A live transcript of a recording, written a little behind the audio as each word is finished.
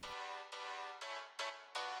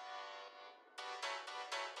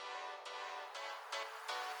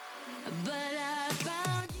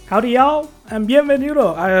Howdy, y'all, and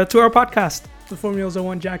bienvenido to our podcast, the Formula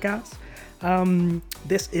One Jackass.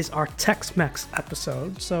 This is our Tex-Mex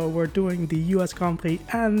episode, so we're doing the US Grand Prix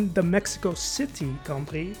and the Mexico City Grand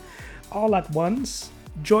Prix all at once.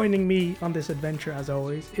 Joining me on this adventure, as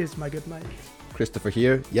always, is my good mate. Christopher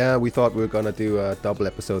here. Yeah, we thought we were gonna do a double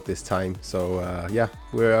episode this time. So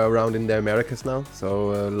we're around in the Americas now.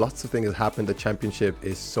 So lots of things have happened. The championship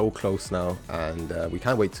is so close now, and we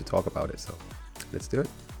can't wait to talk about it. So let's do it.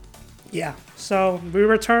 Yeah, so we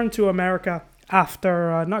returned to America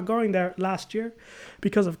after not going there last year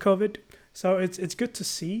because of COVID. So it's good to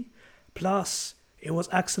see. Plus, it was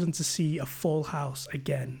excellent to see a full house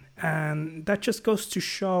again. And that just goes to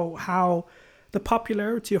show how the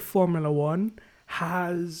popularity of Formula One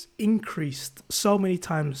has increased so many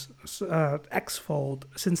times, X-fold,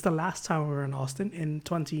 since the last time we were in Austin in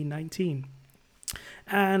 2019.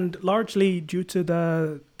 And largely due to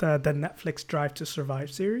the Netflix Drive to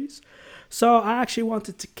Survive series. So I actually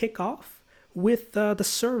wanted to kick off with the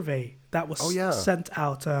survey that was sent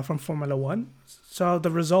out from Formula One. So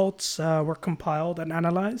the results were compiled and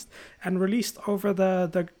analyzed and released over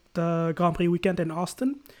the Grand Prix weekend in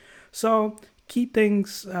Austin. So key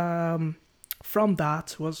things from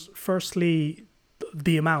that was firstly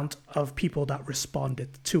the amount of people that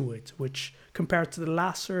responded to it, which compared to the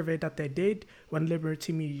last survey that they did when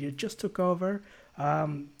Liberty Media just took over,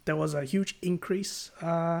 there was a huge increase.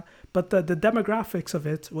 But the demographics of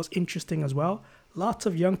it was interesting as well. Lots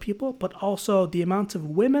of young people, but also the amount of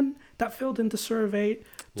women that filled in the survey,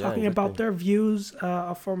 talking about their views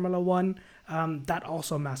of Formula One, that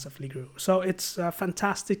also massively grew. So it's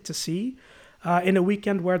fantastic to see in a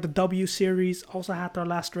weekend where the W Series also had their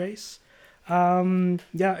last race.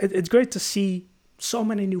 It's great to see so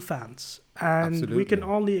many new fans. And Absolutely. We can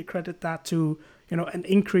only credit that to, an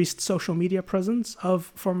increased social media presence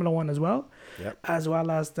of Formula One as well, as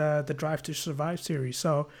well as the Drive to Survive series.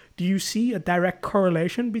 So do you see a direct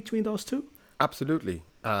correlation between those two? Absolutely.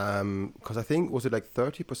 Because I think, was it like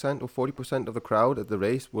 30% or 40% of the crowd at the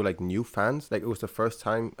race were like new fans? Like it was the first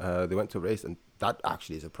time they went to a race, and that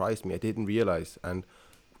actually surprised me. I didn't realize. And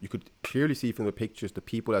you could clearly see from the pictures, the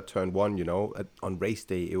people at turn one, on race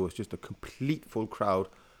day, it was just a complete full crowd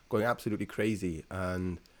going absolutely crazy.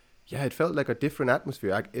 And yeah, it felt like a different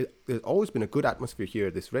atmosphere. There's always been a good atmosphere here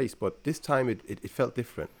at this race, but this time it felt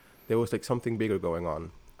different. There was like something bigger going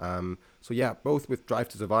on. So yeah, both with Drive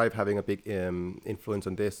to Survive having a big influence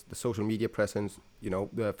on this, the social media presence,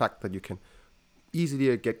 the fact that you can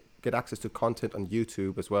easily get access to content on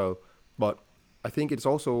YouTube as well. But I think it's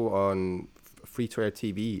also on free-to-air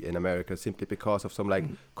TV in America simply because of some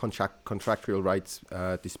contractual rights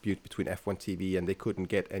dispute between F1 TV, and they couldn't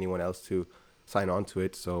get anyone else to sign on to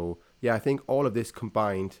it. So yeah, I think all of this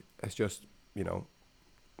combined has just,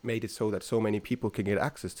 made it so that so many people can get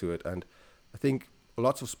access to it. And I think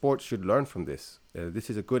lots of sports should learn from this. This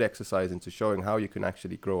is a good exercise into showing how you can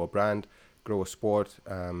actually grow a brand, grow a sport,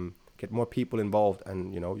 get more people involved,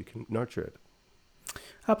 and, you can nurture it.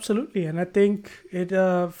 Absolutely, and I think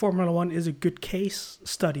Formula One is a good case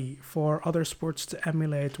study for other sports to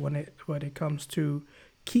emulate when it comes to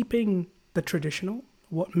keeping the traditional,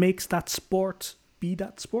 what makes that sport be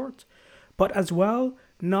that sport, but as well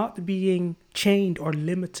not being chained or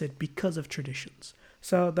limited because of traditions.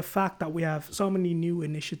 So the fact that we have so many new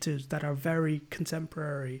initiatives that are very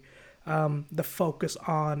contemporary, the focus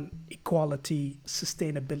on equality,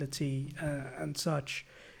 sustainability, and such.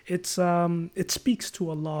 It speaks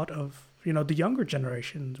to a lot of the younger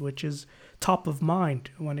generations, which is top of mind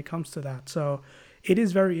when it comes to that. So it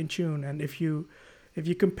is very in tune. And if you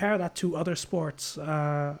compare that to other sports,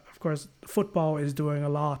 of course, football is doing a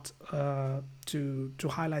lot to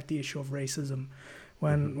highlight the issue of racism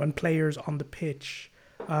when players on the pitch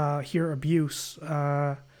hear abuse,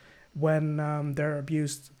 when they're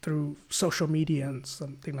abused through social media and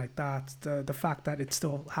something like that. The fact that it's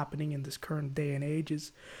still happening in this current day and age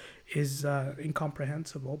is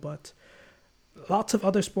incomprehensible. But lots of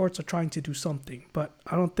other sports are trying to do something, but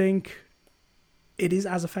I don't think it is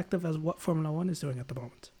as effective as what Formula One is doing at the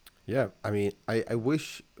moment. Yeah, I mean, I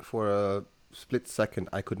wish for a split second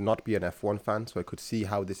I could not be an F1 fan, so I could see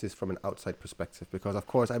how this is from an outside perspective, because of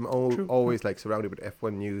course I'm always like surrounded with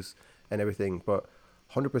F1 news and everything, but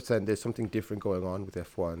 100% there's something different going on with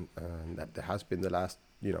F1, and that there has been the last,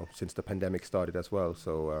 since the pandemic started as well.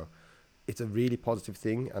 So it's a really positive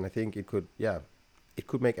thing, and I think it could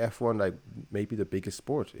make F1 like maybe the biggest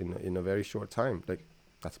sport in a very short time. Like,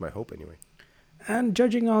 that's my hope anyway. And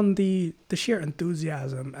judging on the sheer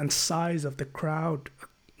enthusiasm and size of the crowd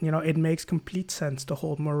it makes complete sense to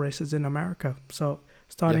hold more races in America. So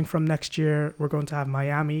starting from next year, we're going to have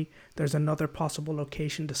Miami. There's another possible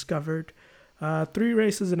location discovered. 3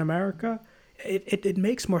 races in America. It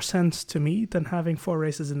makes more sense to me than having 4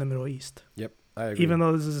 races in the Middle East. Yep, I agree. Even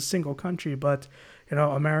though this is a single country, but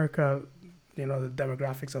America, the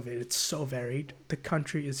demographics of it's so varied. The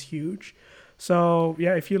country is huge. So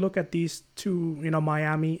yeah, if you look at these 2,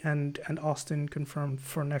 Miami and Austin confirmed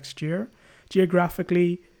for next year,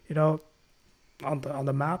 geographically, on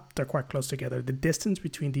the map, they're quite close together. The distance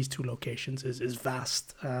between these 2 locations is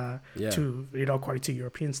vast to, according to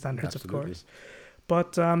European standards, Absolutely. of course.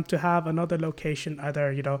 But to have another location,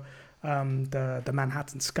 either, the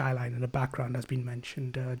Manhattan skyline in the background has been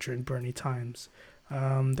mentioned during Bernie times.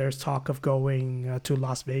 There's talk of going to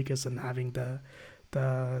Las Vegas and having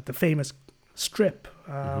the famous strip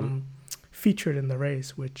featured in the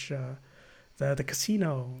race, which the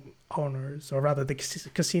casino owners, or rather the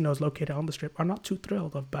casinos located on the strip, are not too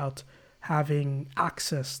thrilled about having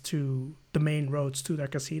access to the main roads to their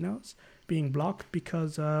casinos being blocked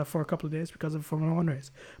because for a couple of days because of Formula One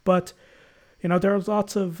race. But there's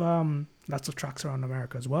lots of tracks around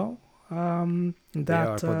America as well. They are,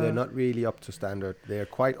 but they're not really up to standard. They're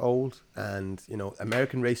quite old, and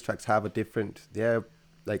American racetracks have a different. They're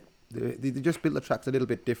like they just build the tracks a little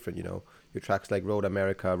bit different. Your tracks like Road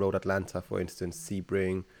America, Road Atlanta, for instance,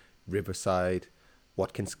 Sebring, Riverside,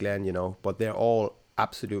 Watkins Glen. But they're all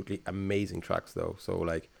absolutely amazing tracks, though. So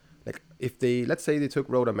like if let's say they took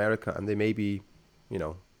Road America and they maybe,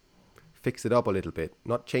 fix it up a little bit,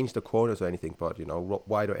 not change the corners or anything, but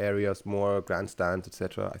wider areas, more grandstands,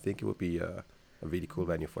 etc. I think it would be a really cool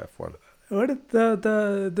venue for F1.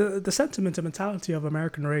 The sentiment and mentality of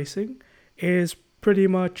American racing is pretty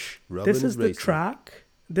much this is the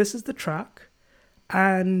track,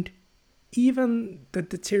 and even the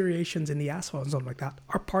deteriorations in the asphalt and something like that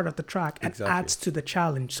are part of the track and adds to the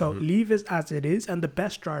challenge. So leave it as it is, and the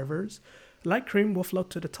best drivers like Cream will float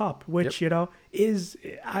to the top, which is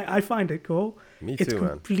I find it cool. Me it's too,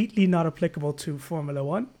 completely not applicable to Formula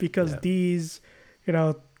One because these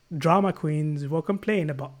drama queens will complain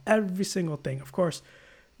about every single thing. Of course,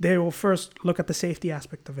 they will first look at the safety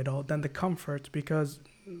aspect of it all, then the comfort, because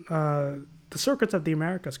the Circuits of the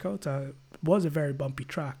Americas, COTA, was a very bumpy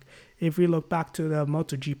track. If we look back to the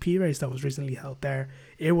MotoGP race that was recently held there,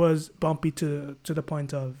 it was bumpy to the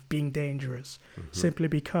point of being dangerous, simply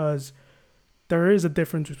because there is a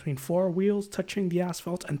difference between 4 wheels touching the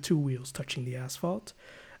asphalt and 2 wheels touching the asphalt.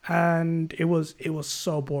 And it was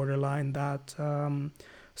so borderline that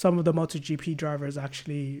some of the MotoGP drivers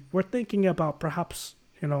actually were thinking about perhaps,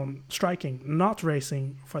 striking, not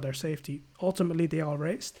racing for their safety. Ultimately, they all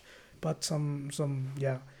raced, but some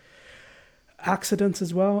accidents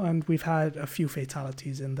as well, and we've had a few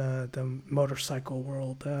fatalities in the motorcycle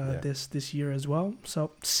world this year as well.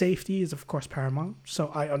 So safety is of course paramount.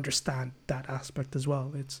 So I understand that aspect as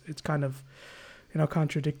well. It's kind of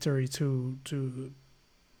contradictory to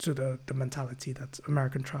the mentality that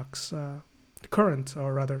American trucks, current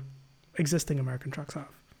or rather existing American trucks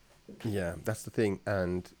have. Yeah, that's the thing,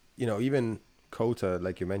 and even COTA,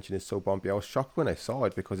 like you mentioned, is so bumpy. I was shocked when I saw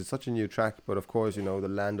it because it's such a new track, but of course, the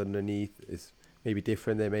land underneath is maybe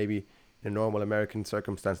different than maybe in a normal American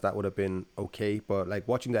circumstance that would have been okay. But like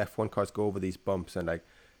watching the F1 cars go over these bumps and like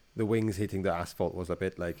the wings hitting the asphalt was a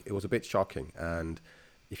bit shocking. And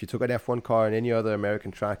if you took an F1 car in any other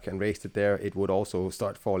American track and raced it there, it would also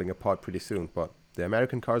start falling apart pretty soon. But the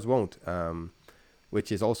American cars won't,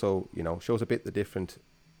 which is also, shows a bit the different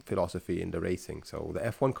philosophy in the racing. So the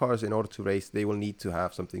F1 cars, in order to race, they will need to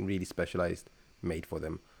have something really specialized made for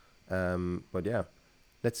them. But yeah,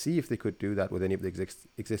 let's see if they could do that with any of the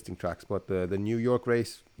existing tracks. But the New York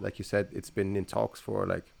race, like you said, it's been in talks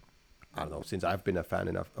for I don't know, since I've been a fan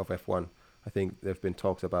of F1. I think there've been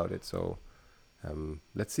talks about it. So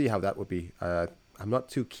let's see how that would be. I'm not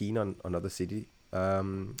too keen on another city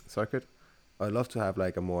circuit. I'd love to have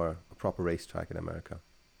a proper racetrack in America.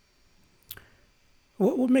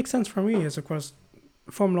 What makes sense for me is, of course,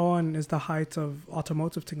 Formula One is the height of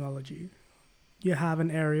automotive technology. You have an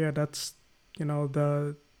area that's,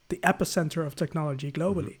 the epicenter of technology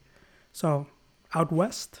globally. So out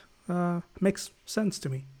west makes sense to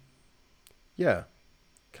me. Yeah.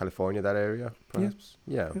 California, that area, perhaps.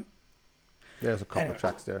 Yeah. There's a couple of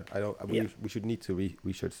tracks there. We should need to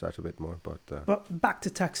research that a bit more. But back to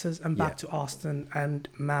Texas and back to Austin, and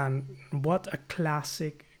man, what a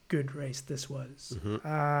classic good race this was.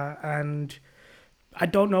 And I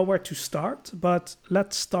don't know where to start, but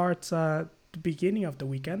let's start at the beginning of the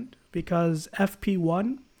weekend, because FP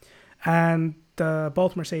won and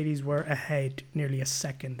both Mercedes were ahead nearly a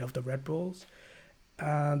second of the Red Bulls.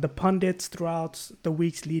 The pundits throughout the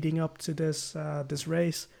weeks leading up to this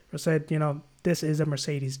race said, this is a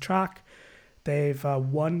Mercedes track. They've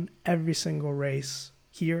won every single race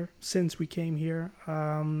here since we came here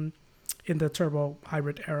in the turbo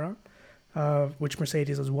hybrid era, which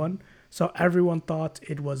Mercedes has won. So everyone thought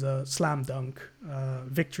it was a slam dunk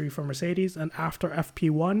victory for Mercedes. And after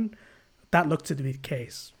FP1, that looked to be the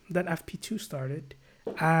case. Then FP2 started,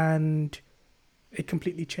 and it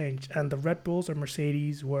completely changed. And the Red Bulls or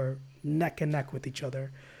Mercedes were neck and neck with each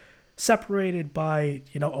other, separated by,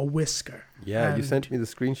 a whisker. Yeah, you sent me the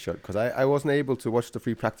screenshot because I wasn't able to watch the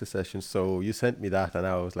free practice session. So you sent me that, and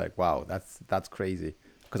I was like, wow, that's crazy.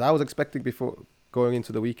 Because I was expecting before going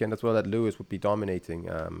into the weekend as well that Lewis would be dominating,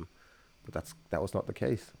 but that was not the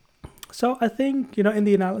case. So I think, in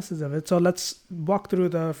the analysis of it, so let's walk through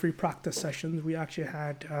the free practice sessions. We actually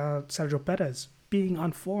had Sergio Perez being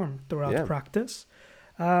on form throughout practice,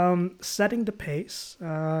 setting the pace,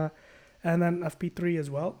 and then FP3 as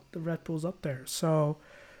well, the Red Bull's up there. So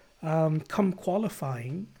come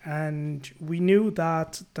qualifying, and we knew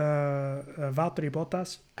that the Valtteri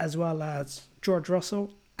Bottas, as well as George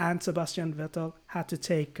Russell and Sebastian Vettel, had to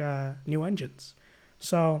take new engines.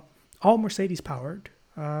 So all Mercedes powered,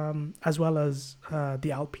 as well as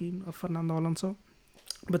the Alpine of Fernando Alonso.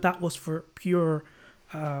 But that was for pure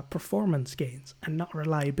performance gains and not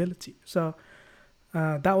reliability. So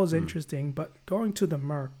that was interesting. But going to the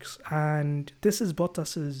Mercs, and this is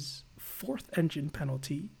Bottas's fourth engine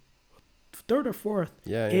penalty, third or fourth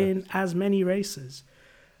in as many races.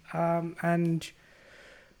 And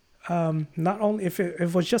not only if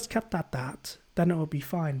it was just kept at that, then it would be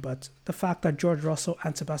fine. But the fact that George Russell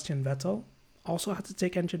and Sebastian Vettel also had to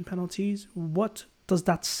take engine penalties, what does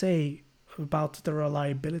that say about the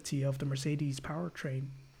reliability of the Mercedes powertrain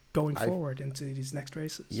going forward into these next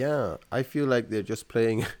races? Yeah, I feel like they're just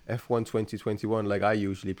playing F1 2021 like I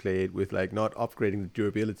usually play it, with like not upgrading the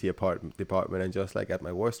durability department, and just like at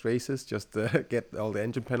my worst races, just get all the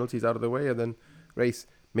engine penalties out of the way and then race.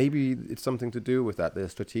 Maybe it's something to do with that. They're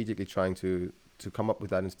strategically trying to come up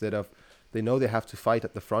with that, instead of, they know they have to fight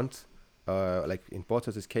at the front. Like in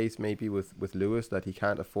Bottas' case, maybe with Lewis, that he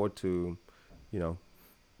can't afford to,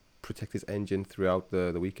 protect his engine throughout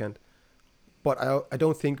the weekend. But I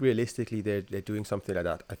don't think realistically they're doing something like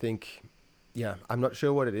that. I think, I'm not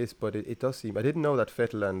sure what it is, but it does seem. I didn't know that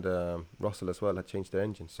Vettel and Russell as well had changed their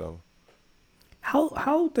engine. So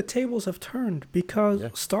how the tables have turned, because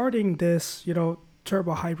starting this,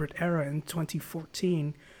 turbo hybrid era in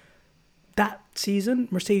 2014, that season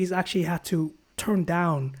Mercedes actually had to turn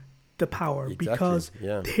down the power because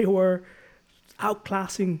they were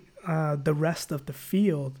outclassing the rest of the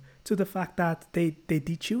field, to the fact that they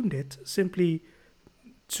detuned it simply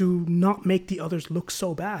to not make the others look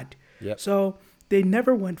so bad. So they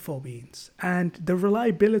never went full beans, and the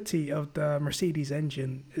reliability of the Mercedes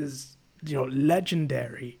engine is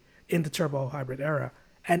legendary in the turbo hybrid era.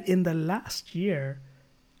 And in the last year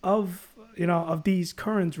of these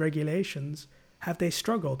current regulations, have they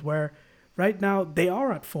struggled, where right now they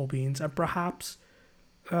are at full beans, and perhaps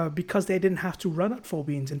because they didn't have to run at full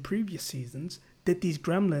beans in previous seasons, did these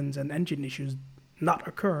gremlins and engine issues not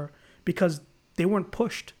occur because they weren't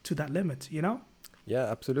pushed to that limit, Yeah,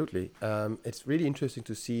 absolutely. It's really interesting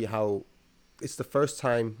to see how it's the first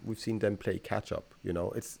time we've seen them play catch up.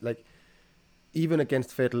 It's like, even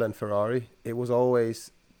against Vettel and Ferrari, it was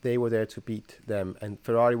always they were there to beat them, and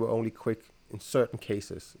Ferrari were only quick in certain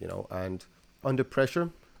cases, and under pressure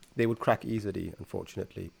they would crack easily,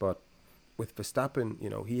 unfortunately. But with Verstappen,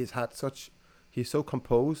 he's so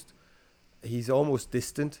composed. He's almost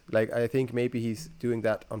distant. Like, I think maybe he's doing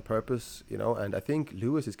that on purpose, and I think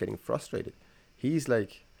Lewis is getting frustrated. He's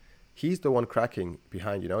the one cracking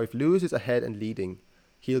behind, If Lewis is ahead and leading,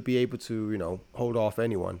 he'll be able to, hold off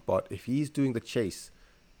anyone. But if he's doing the chase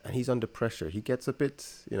and he's under pressure, he gets a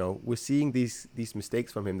bit, we're seeing these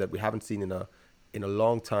mistakes from him that we haven't seen in a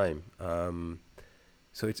long time.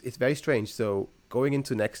 So it's very strange. So going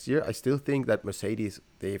into next year, I still think that Mercedes,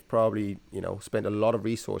 they've probably, spent a lot of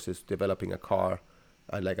resources developing a car,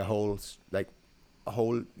 and like a whole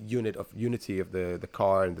unity of the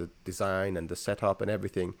car and the design and the setup and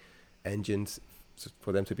everything, engines,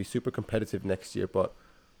 for them to be super competitive next year. But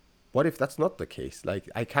what if that's not the case? Like,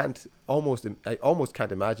 I almost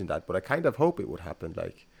can't imagine that, but I kind of hope it would happen.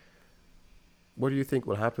 Like, what do you think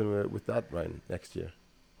will happen with that, Ryan, next year?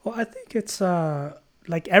 Well, I think it's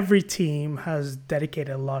like every team has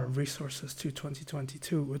dedicated a lot of resources to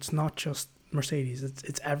 2022. It's not just Mercedes;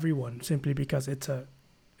 it's everyone. Simply because it's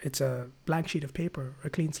a blank sheet of paper, a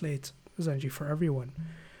clean slate, essentially, for everyone.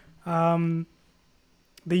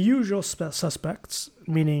 the usual suspects,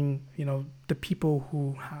 meaning, the people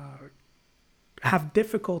who have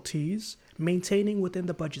difficulties maintaining within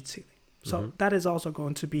the budget ceiling. So that is also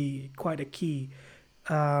going to be quite a key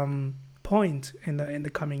point in the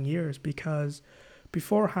coming years, because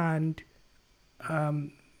beforehand,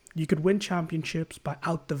 you could win championships by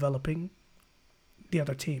out-developing the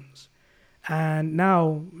other teams. And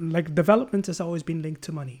now, like, development has always been linked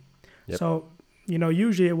to money. Yep. So,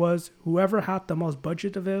 usually it was whoever had the most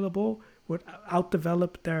budget available would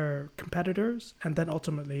out-develop their competitors and then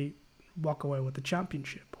ultimately walk away with the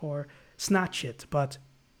championship or snatch it. But,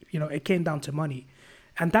 it came down to money.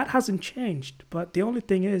 And that hasn't changed. But the only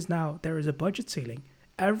thing is now there is a budget ceiling.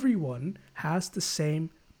 Everyone has the same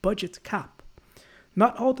budget cap.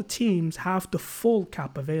 Not all the teams have the full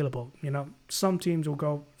cap available. Some teams will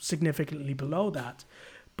go significantly below that.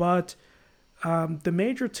 But the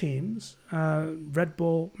major teams, Red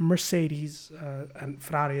Bull, Mercedes, and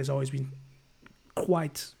Ferrari has always been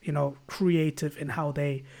quite, creative in how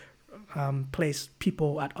they place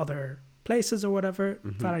people at other places or whatever.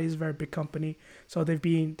 Ferrari is a very big company, so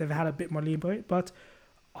they've had a bit more leeway. But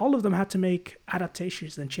all of them had to make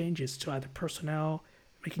adaptations and changes to either personnel,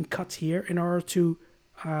 making cuts here in order to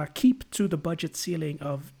keep to the budget ceiling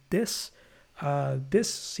of this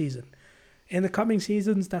season. In the coming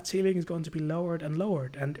seasons, that ceiling is going to be lowered and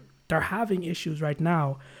lowered, and they're having issues right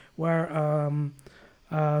now where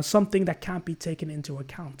something that can't be taken into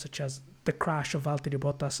account, such as the crash of Valtteri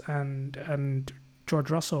Bottas and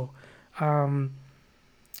George Russell.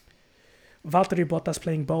 Valtteri Bottas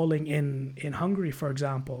playing bowling in Hungary, for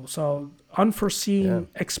example. So unforeseen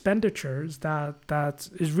expenditures that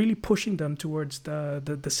is really pushing them towards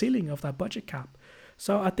the ceiling of that budget cap.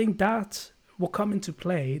 So I think that will come into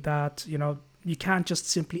play, that, you can't just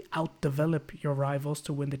simply out-develop your rivals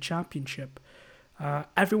to win the championship.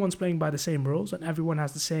 Everyone's playing by the same rules and everyone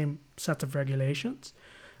has the same set of regulations.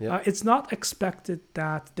 Yep. It's not expected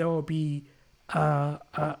that there will be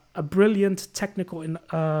a brilliant technical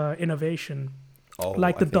innovation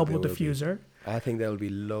like the double diffuser. I think there will be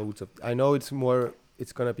loads of... I know it's going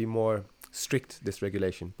to be more strict, this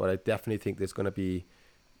regulation, but I definitely think there's going to be...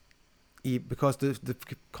 Because the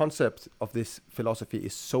concept of this philosophy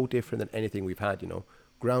is so different than anything we've had,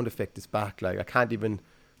 Ground effect is back. Like, I can't even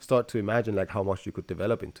start to imagine like how much you could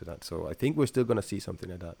develop into that. So I think we're still going to see something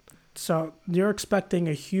like that. So you're expecting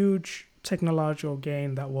a huge technological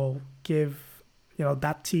gain that will give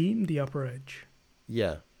that team the upper edge.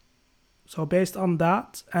 Yeah. So based on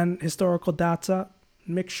that and historical data,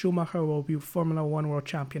 Mick Schumacher will be Formula One world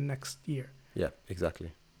champion next year. Yeah,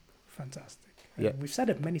 exactly. Fantastic. Yeah. We've said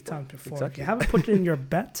it many times before. Exactly. If you haven't put it in your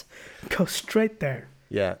bet, go straight there.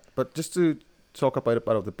 Yeah, but just to talk about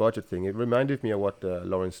the budget thing, it reminded me of what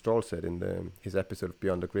Lawrence Stroll said in his episode of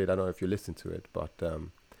Beyond the Grid. I don't know if you listened to it, but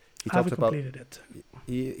he talks about... completed it.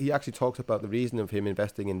 He actually talks about the reason of him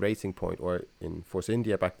investing in Racing Point or in Force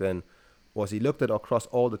India back then was he looked at across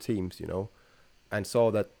all the teams, and saw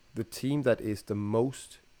that the team that is the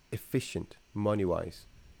most efficient money-wise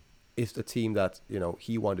is the team that,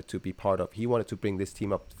 he wanted to be part of. He wanted to bring this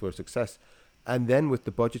team up for success. And then with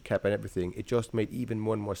the budget cap and everything, it just made even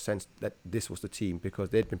more and more sense that this was the team, because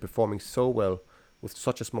they'd been performing so well with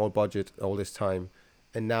such a small budget all this time.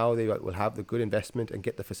 And now they will have the good investment and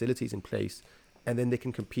get the facilities in place. And then they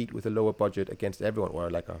can compete with a lower budget against everyone, or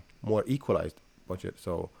like a more equalized budget.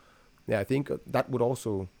 So, yeah, I think that would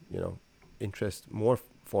also, interest more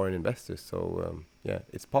foreign investors. So,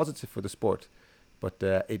 it's positive for the sport. But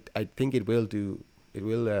I think it will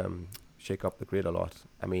shake up the grid a lot.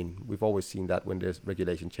 I mean, we've always seen that when there's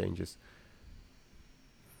regulation changes.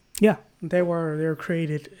 Yeah, they were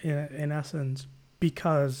created in essence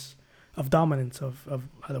because of dominance of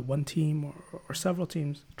either one team or several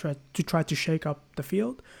teams try to shake up the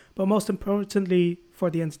field, but most importantly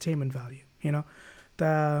for the entertainment value.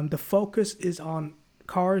 The focus is on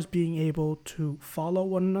cars being able to follow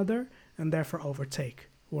one another and therefore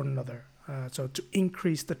overtake one another. So to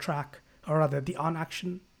increase the track, or rather the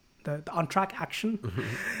on-action, the on-track action,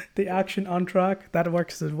 the action on track, that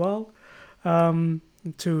works as well,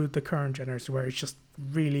 to the current generation where it's just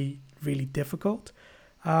really, really difficult,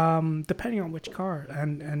 depending on which car.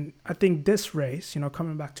 And I think this race,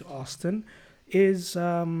 coming back to Austin, is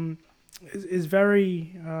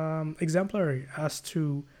very exemplary as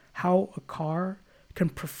to how a car can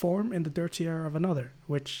perform in the dirty air of another,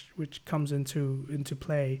 which comes into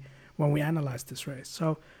play when we analyze this race.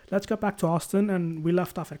 So let's go back to Austin, and we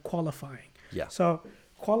left off at qualifying. Yeah. So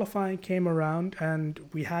qualifying came around, and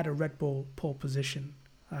we had a Red Bull pole position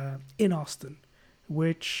in Austin,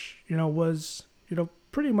 which was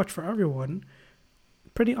pretty much for everyone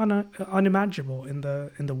unimaginable in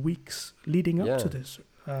the weeks leading up Yeah. to this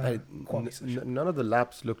quali session. None of the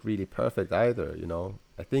laps looked really perfect either. You know,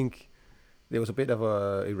 I think there was a bit of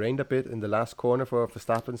it rained a bit in the last corner for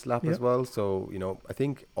Verstappen's lap Yeah. as well. So you know, I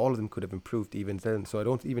think all of them could have improved even then. So I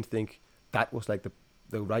don't even think that was like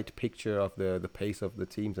the right picture of the pace of the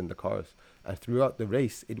teams and the cars. And throughout the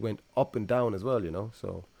race, it went up and down as well. You know,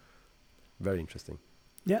 so very interesting.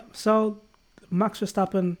 Yeah, so Max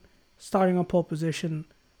Verstappen starting on pole position,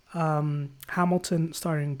 Hamilton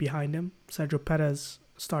starting behind him, Sergio Perez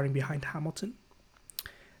starting behind Hamilton,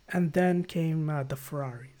 and then came the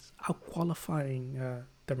Ferraris out qualifying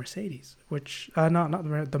the Mercedes, which not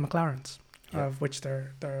the McLarens, Yeah. of which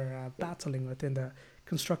they're battling with in the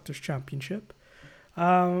constructors championship.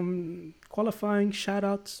 Qualifying, shout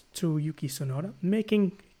outs to Yuki Tsunoda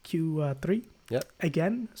making Q3 Yep.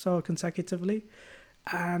 again, so consecutively.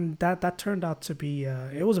 And that turned out to be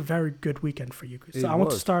it was a very good weekend for Yuki. So It I want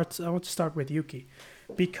to was. start with Yuki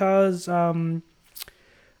because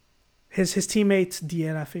his teammates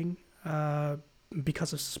DNFing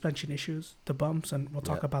because of suspension issues, the bumps, and we'll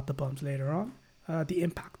talk Yeah. about the bumps later on. The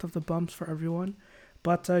impact of the bumps for everyone.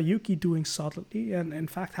 But Yuki doing solidly and in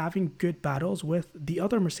fact having good battles with the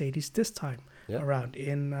other Mercedes this time Yeah. around.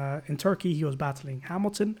 In Turkey he was battling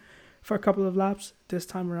Hamilton for a couple of laps. This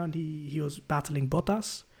time around he was battling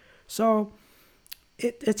Bottas. So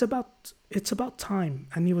it's about time,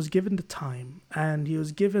 and he was given the time, and he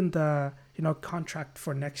was given the contract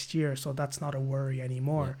for next year, so that's not a worry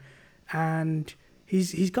anymore. And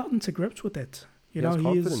he's gotten to grips with it. He has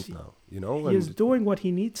confidence now. You know, he is doing what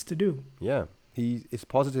he needs to do. Yeah, it's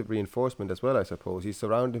positive reinforcement as well, I suppose. He's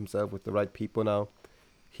surrounded himself with the right people now.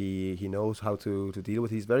 He knows how to deal with.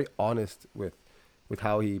 He's very honest with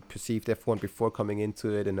how he perceived F1 before coming into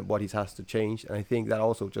it and what he has to change. And I think that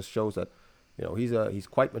also just shows that he's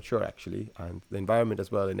quite mature actually, and the environment as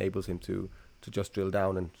well enables him to just drill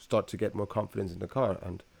down and start to get more confidence in the car.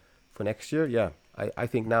 And for next year, yeah, I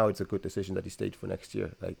think now it's a good decision that he stayed for next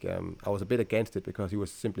year. Like I was a bit against it because he was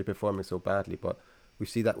simply performing so badly, but we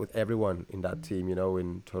see that with everyone in that team,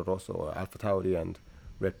 in Toro Rosso or Alpha Tauri and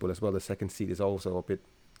Red Bull as well. The second seat is also a bit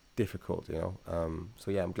difficult, So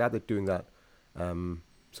yeah, I'm glad they're doing that.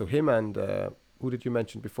 So him and who did you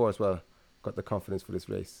mention before as well got the confidence for this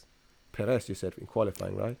race? Perez, you said in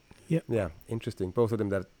qualifying, right? Yeah. Yeah, interesting. Both of them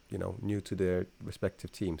that new to their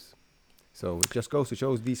respective teams. So it just goes to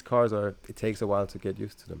show these cars it takes a while to get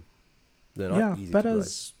used to them. They're not easy to ride.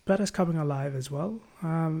 Perez coming alive as well.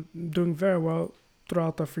 Doing very well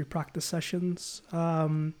throughout the free practice sessions.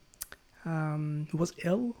 Was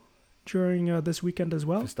ill during this weekend as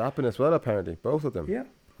well. Verstappen as well, apparently. Both of them. Yeah.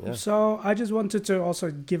 Yeah. So I just wanted to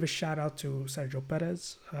also give a shout out to Sergio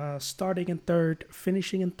Perez, starting in third,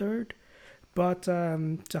 finishing in third. But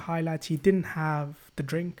to highlight, he didn't have the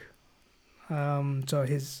drink. So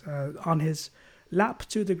his on his lap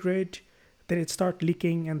to the grid, then it started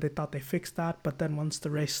leaking, and they thought they fixed that. But then once the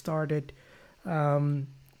race started, it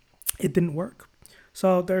didn't work.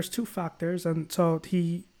 So there's two factors, and so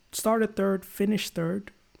he started third, finished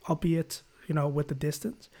third, albeit with the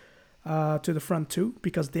distance to the front two,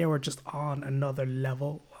 because they were just on another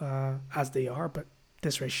level as they are. But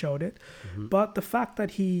this race showed it. Mm-hmm. But the fact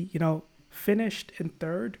that he finished in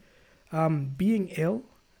third, being ill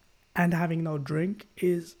and having no drink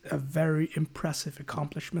is a very impressive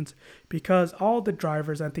accomplishment, because all the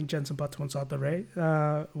drivers, I think Jenson Button was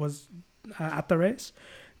at the race,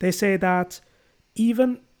 they say that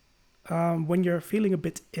even when you're feeling a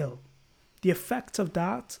bit ill, the effects of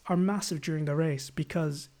that are massive during the race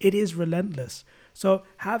because it is relentless. So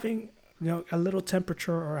having a little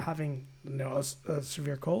temperature or having a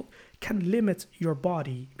severe cold can limit your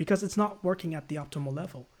body because it's not working at the optimal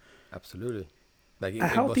level. Absolutely. Like a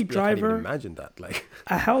healthy driver, I can't even imagine that. Like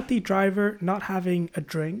a healthy driver not having a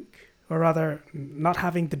drink, or rather not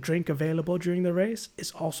having the drink available during the race,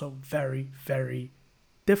 is also very, very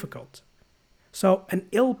difficult. So an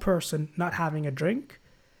ill person not having a drink,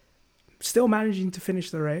 still managing to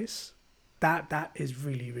finish the race, that is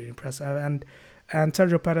really, really impressive. And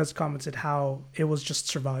Sergio Perez commented how it was just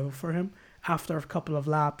survival for him. After a couple of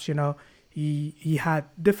laps, he had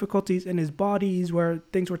difficulties in his bodies where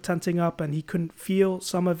things were tensing up and he couldn't feel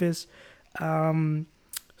some of his body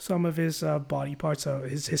parts, so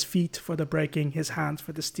his feet for the braking, his hands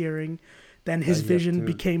for the steering. Then his vision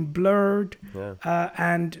became blurred. Yeah.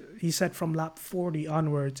 And he said from lap 40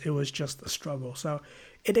 onwards, it was just a struggle. So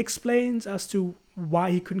it explains as to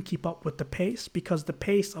why he couldn't keep up with the pace, because the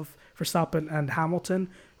pace of Verstappen and Hamilton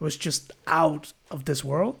was just out of this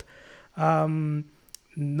world.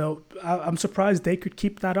 no, I'm surprised they could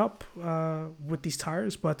keep that up with these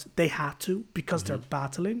tires, but they had to because they're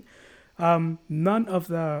battling. None of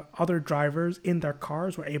the other drivers in their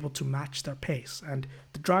cars were able to match their pace. And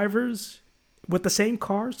the drivers with the same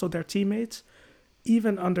cars, so their teammates,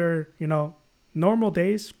 even under, normal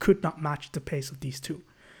days, could not match the pace of these two.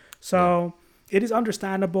 So it is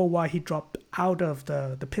understandable why he dropped out of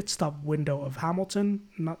the pit stop window of Hamilton,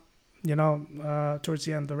 not, towards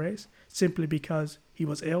the end of the race, simply because he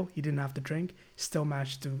was ill, he didn't have the drink, still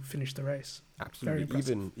managed to finish the race.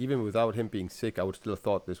 Absolutely. Even without him being sick, I would still have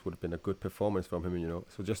thought this would have been a good performance from him,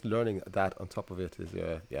 So just learning that on top of it is,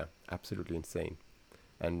 absolutely insane.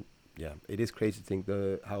 And it is crazy to think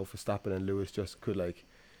how Verstappen and Lewis just could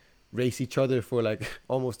race each other for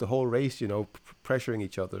almost the whole race, pressuring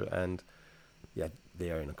each other. And they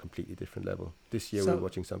are in a completely different level. This year we're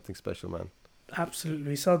watching something special, man.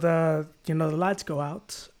 Absolutely. So the lights go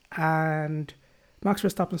out and Max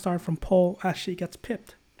Verstappen, starting from pole, actually gets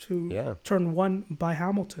pipped to turn 1 by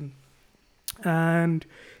Hamilton, and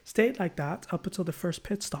stayed like that up until the first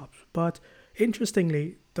pit stop. But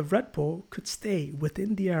interestingly, the Red Bull could stay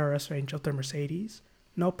within the ARS range of the Mercedes,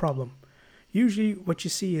 no problem. Usually what you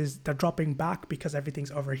see is they're dropping back because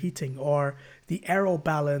everything's overheating, or the aero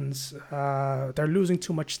balance, they're losing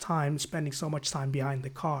too much time, spending so much time behind the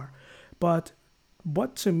car. But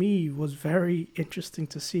what to me was very interesting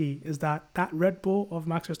to see is that Red Bull of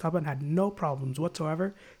Max Verstappen had no problems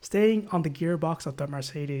whatsoever staying on the gearbox of the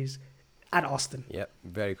Mercedes at Austin. Yeah,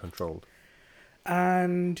 very controlled.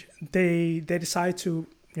 And they decide to,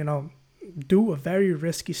 do a very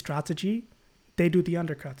risky strategy. They do the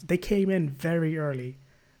undercut. They came in very early.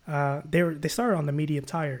 They started on the medium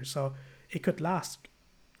tires, so it could last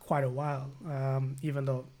quite a while, even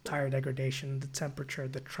though tire degradation, the temperature,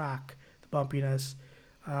 the track, bumpiness,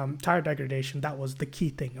 tire degradation, that was the key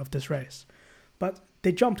thing of this race. But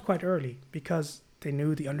they jumped quite early because they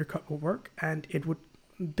knew the undercut would work, and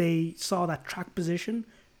they saw that track position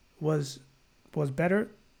was better,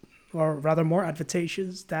 or rather more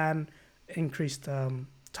advantageous than increased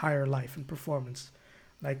tire life and performance,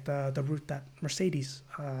 like the route that Mercedes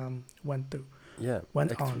went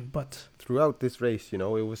on. But throughout this race, it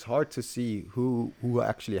was hard to see who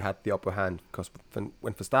actually had the upper hand, because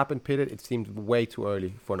when Verstappen pitted, it seemed way too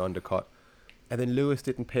early for an undercut, and then Lewis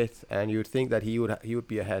didn't pit, and you would think that he would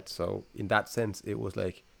be ahead. So in that sense, it was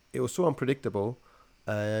so unpredictable,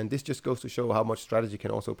 and this just goes to show how much strategy can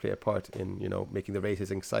also play a part in making the races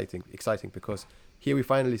exciting. Because here we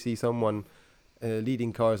finally see someone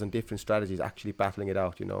leading cars on different strategies actually battling it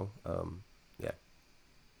out.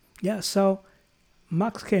 So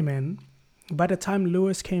Max came in. By the time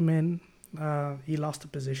Lewis came in, he lost the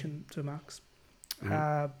position to Max.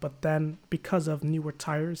 But then, because of newer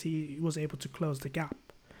tires, he was able to close the gap.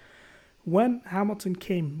 When Hamilton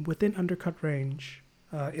came within undercut range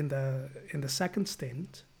in the second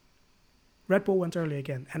stint, Red Bull went early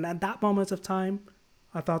again. And at that moment of time,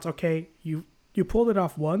 I thought, okay, you pulled it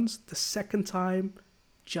off once. The second time,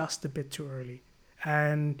 just a bit too early.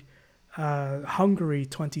 And Hungary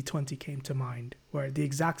 2020 came to mind, where the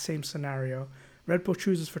exact same scenario. Red Bull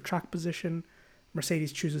chooses for track position,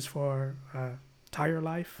 Mercedes chooses for tire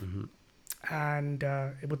life, and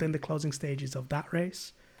within the closing stages of that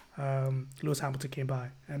race, Lewis Hamilton came by.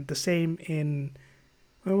 And the same in,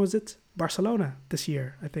 when was it? Barcelona this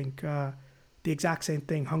year, I think. The exact same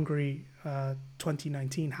thing, Hungary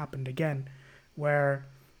 2019 happened again, where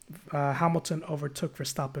Hamilton overtook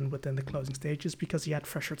Verstappen within the closing stages because he had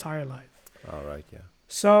fresher tire life. All right, yeah.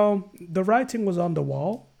 So the writing was on the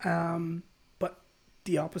wall, but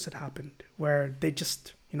the opposite happened, where they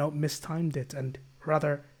just, mistimed it, and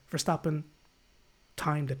rather Verstappen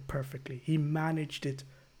timed it perfectly. He managed it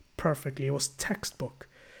perfectly. It was textbook,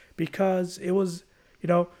 because it was,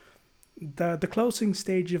 the closing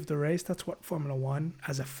stage of the race. That's what Formula One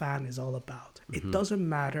as a fan is all about. It doesn't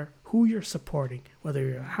matter who you're supporting, whether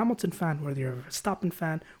you're a Hamilton fan, whether you're a Verstappen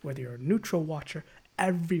fan, whether you're a neutral watcher.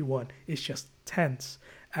 Everyone is just tense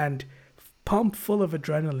and pumped full of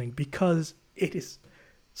adrenaline, because it is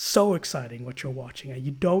so exciting what you're watching, and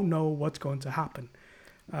you don't know what's going to happen.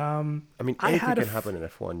 Anything can happen in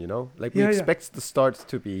F1, we expect the starts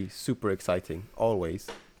to be super exciting always,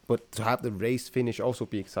 but to have the race finish also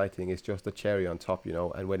be exciting is just a cherry on top,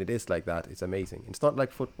 and when it is like that, it's amazing. It's not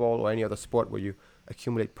like football or any other sport where you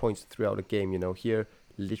accumulate points throughout a game. Here,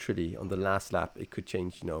 literally on the last lap, it could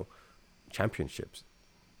change, championships.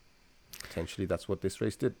 Potentially that's what this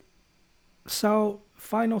race did. So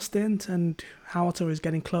final stint, and Hamilton is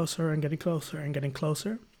getting closer and getting closer and getting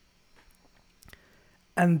closer.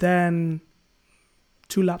 And then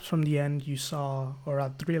 2 laps from the end, or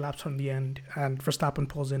at 3 laps from the end, and Verstappen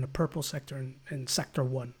pulls in a purple sector in sector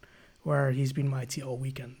 1, where he's been mighty all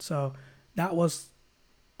weekend. So that was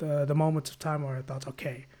the moment of time where I thought,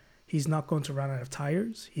 okay, he's not going to run out of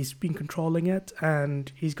tires. He's been controlling it,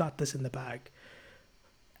 and he's got this in the bag.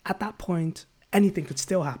 At that point, anything could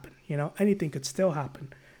still happen, anything could still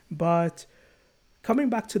happen. But coming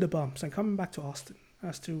back to the bumps and coming back to Austin,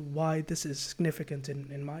 as to why this is significant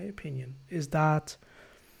in my opinion, is that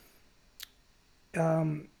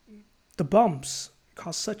the bumps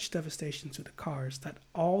caused such devastation to the cars that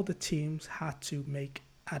all the teams had to make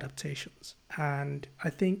adaptations. And I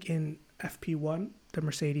think in FP1, the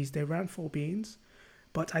Mercedes, they ran full beans,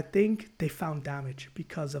 but I think they found damage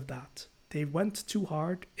because of that. They went too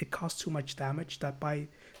hard, it caused too much damage that by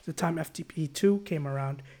the time FTP2 came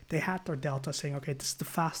around, they had their delta saying, okay, this is the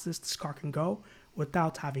fastest this car can go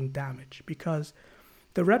without having damage, because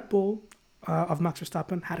the Red Bull of Max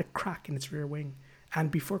Verstappen had a crack in its rear wing, and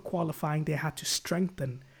before qualifying they had to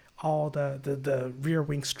strengthen all the rear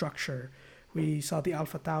wing structure. We saw the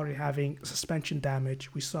AlphaTauri having suspension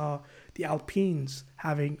damage. We saw the Alpines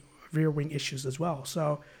having rear wing issues as well.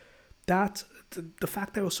 So that the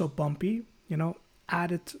fact that it was so bumpy,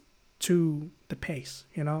 added to the pace,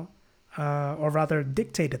 or rather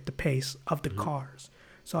dictated the pace of the cars.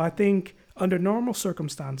 So I think under normal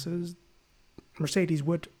circumstances, Mercedes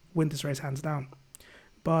would win this race hands down.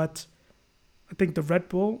 But I think the Red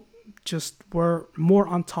Bull just were more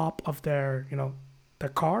on top of their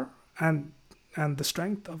car and the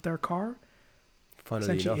strength of their car.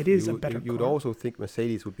 Funnily enough, it is a better you would car. also think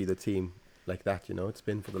Mercedes would be the team like that, it's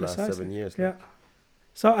been for the last 7 years. Yeah.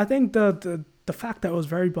 So I think the fact that it was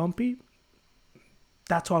very bumpy,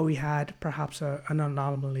 that's why we had perhaps an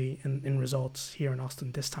anomaly in results here in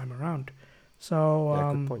Austin this time around.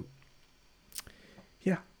 So good point.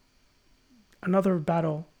 Yeah. Another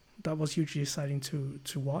battle that was hugely exciting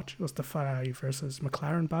to watch was the Ferrari versus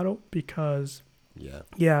McLaren battle, because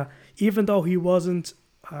even though he wasn't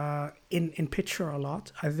in picture a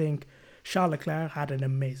lot, I think Charles Leclerc had an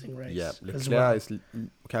amazing race. Yeah, as well.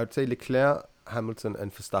 I would say Leclerc, Hamilton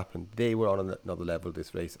and Verstappen, they were on another level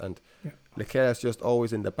this race, and Leclerc is just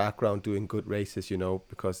always in the background doing good races,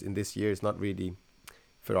 because in this year it's not really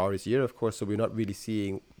Ferrari's year, of course, so we're not really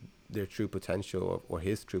seeing their true potential or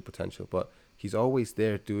his true potential, but he's always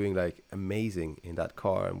there doing like amazing in that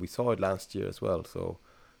car, and we saw it last year as well. So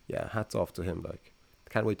yeah, hats off to him. Like,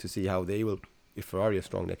 can't wait to see how they will, if Ferrari is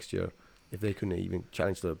strong next year, if they can even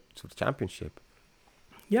challenge the championship.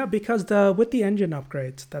 Yeah, because with the engine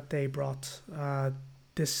upgrades that they brought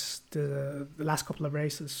the last couple of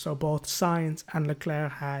races, so both Sainz and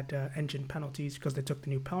Leclerc had engine penalties because they took the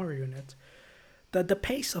new power unit. The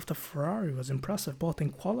pace of the Ferrari was impressive, both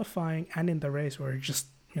in qualifying and in the race, where it just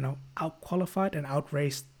out-qualified and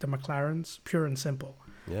out-raced the McLarens, pure and simple.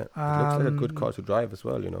 Yeah, it looks like a good car to drive as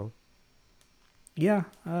well, Yeah,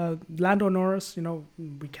 Lando Norris,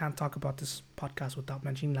 we can't talk about this podcast without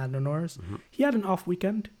mentioning Lando Norris. Mm-hmm. He had an off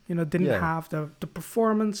weekend, didn't have the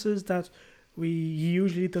performances that he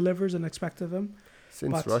usually delivers and expect of him.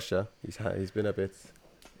 Since Russia, he's been a bit...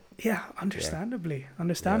 Yeah, understandably.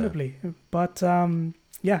 Yeah. But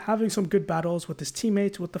having some good battles with his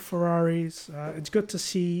teammates, with the Ferraris. It's good to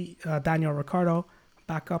see Daniel Ricciardo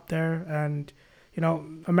back up there, and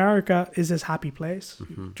America is his happy place.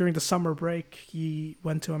 Mm-hmm. During the summer break, he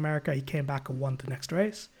went to America. He came back and won the next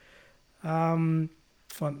race.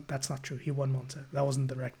 Well, that's not true. He won Monza. That wasn't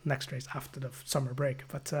the next race after the summer break.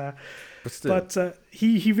 But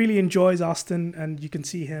he really enjoys Austin, and you can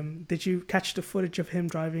see him. Did you catch the footage of him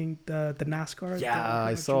driving the NASCAR? Yeah,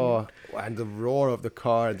 I saw. And the roar of the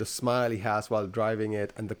car, and the smile he has while driving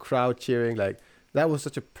it, and the crowd cheering. Like, that was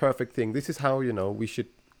such a perfect thing. This is how,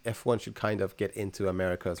 F1 should kind of get into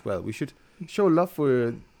America as well. We should show love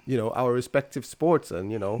for, our respective sports,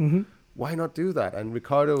 and, Mm-hmm. Why not do that? And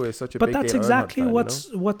Ricciardo is such a big Dale that's exactly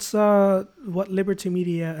Earnhardt fan, what Liberty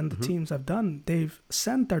Media and the teams have done. They've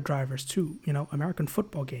sent their drivers to, American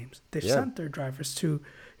football games. They've sent their drivers to,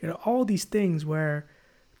 all these things where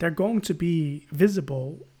they're going to be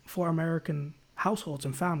visible for American households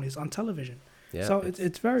and families on television. Yeah, so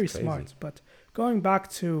it's very smart. But going back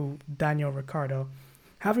to Daniel Ricciardo,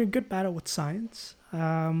 having a good battle with Sainz,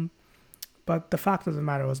 but the fact of the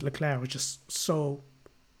matter was Leclerc was just so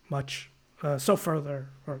much, how the fuck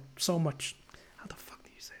do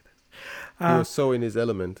you say this? He was so in his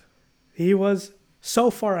element. He was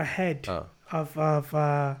so far ahead of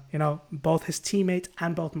both his teammates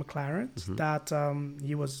and both McLarens that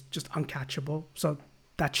he was just uncatchable. So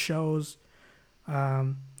that shows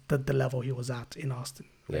the level he was at in Austin.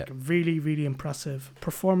 Like really, really impressive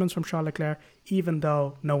performance from Charles Leclerc, even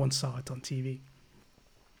though no one saw it on TV.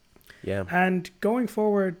 Yeah. And going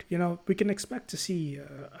forward, we can expect to see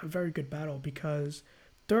a very good battle because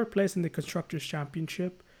third place in the Constructors'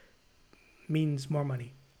 Championship means more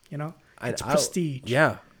money, It's prestige.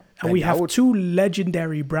 Yeah. And we have two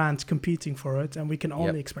legendary brands competing for it, and we can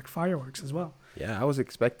only expect fireworks as well. Yeah, I was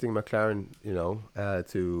expecting McLaren,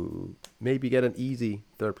 to maybe get an easy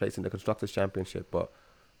third place in the Constructors' Championship, but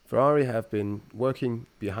Ferrari have been working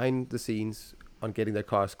behind the scenes on getting their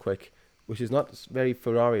cars quick, which is not very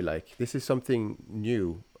Ferrari-like. This is something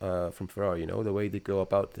new from Ferrari, the way they go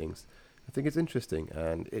about things. I think it's interesting,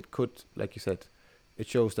 and it could, like you said, it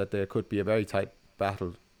shows that there could be a very tight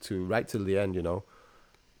battle right till the end,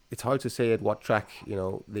 It's hard to say at what track,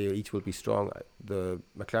 they each will be strong. The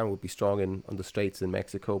McLaren would be strong on the straights in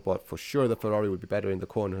Mexico, but for sure the Ferrari would be better in the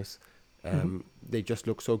corners. They just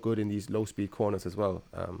look so good in these low-speed corners as well.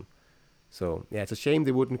 So, yeah, it's a shame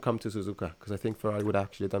they wouldn't come to Suzuka, because I think Ferrari would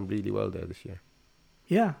actually have done really well there this year.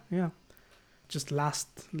 Yeah. Just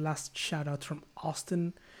last shout-out from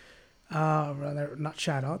Austin. Rather, not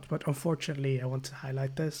shout-out, but unfortunately I want to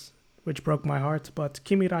highlight this, which broke my heart. But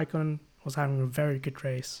Kimi Raikkonen was having a very good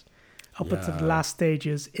race up until the last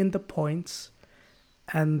stages in the points,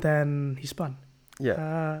 and then he spun.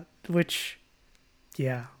 Yeah.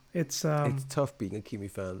 It's tough being a Kimi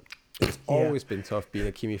fan. It's always been tough being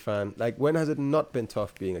a Kimi fan. Like, when has it not been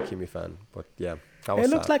tough being a Kimi fan? But yeah, that was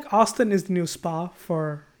it looks like Austin is the new Spa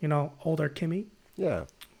for older Kimi. Yeah,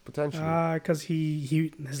 potentially. Because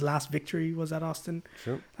his last victory was at Austin.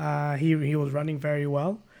 Sure. He was running very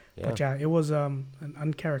well. Yeah. But it was an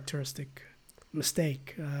uncharacteristic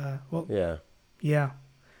mistake. Yeah.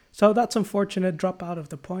 So that's unfortunate, drop out of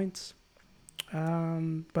the points.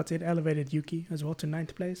 But it elevated Yuki as well to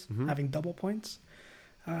 9th place, having double points.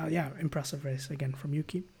 Impressive race again from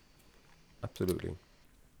Yuki. Absolutely.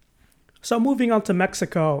 So moving on to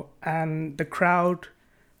Mexico, and the crowd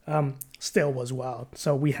still was wild.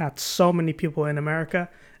 So we had so many people in America,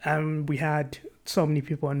 and we had so many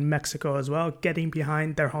people in Mexico as well, getting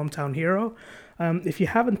behind their hometown hero. If you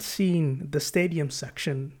haven't seen the stadium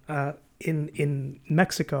section in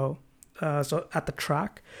Mexico, so at the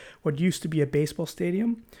track, what used to be a baseball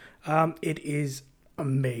stadium, it is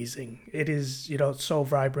amazing. It is, so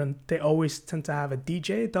vibrant. They always tend to have a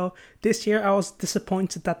DJ, though this year I was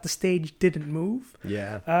disappointed that the stage didn't move.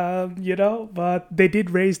 Yeah. But they did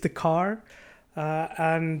raise the car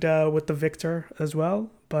and with the Victor as well.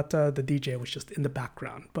 But the DJ was just in the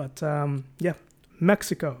background. But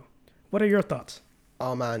Mexico. What are your thoughts?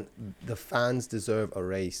 Oh man, the fans deserve a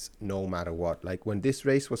race no matter what. Like, when this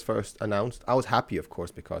race was first announced, I was happy, of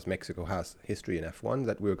course, because Mexico has history in F1,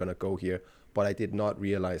 that we were going to go here. But I did not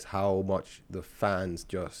realize how much the fans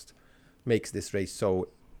just makes this race so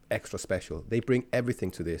extra special. They bring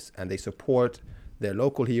everything to this, and they support their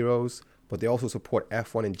local heroes, but they also support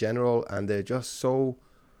F1 in general, and they're just so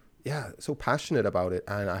passionate about it,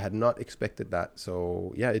 and I had not expected that.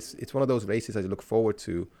 So yeah, it's one of those races I look forward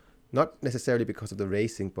to, not necessarily because of the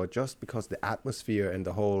racing, but just because the atmosphere and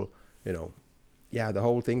the whole, the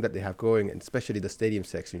whole thing that they have going, and especially the stadium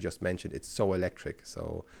section you just mentioned, it's so electric.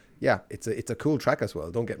 So yeah, it's a cool track as well,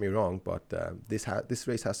 don't get me wrong, but this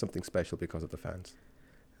race has something special because of the fans.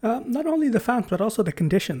 Not only the fans, but also the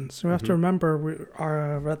conditions. We have to remember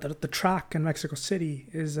the track in Mexico City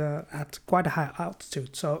is at quite a high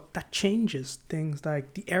altitude, so that changes things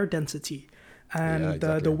like the air density and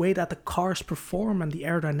the way that the cars perform and the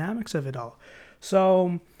aerodynamics of it all.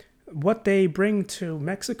 So what they bring to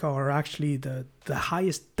Mexico are actually the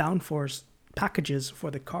highest downforce packages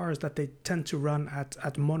for the cars that they tend to run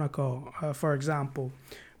at Monaco, for example,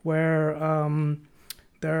 where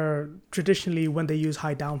they're traditionally, when they use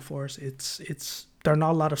high downforce, there are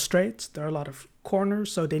not a lot of straights, there are a lot of corners,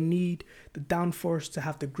 so they need the downforce to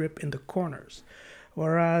have the grip in the corners.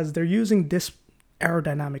 Whereas they're using this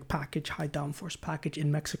aerodynamic package, high downforce package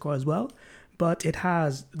in Mexico as well, but it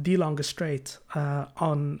has the longest straight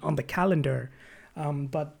on the calendar.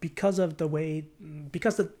 But because of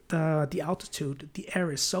the altitude, the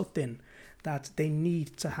air is so thin that they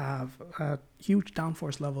need to have huge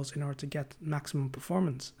downforce levels in order to get maximum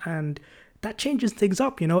performance. And that changes things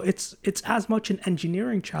up. It's as much an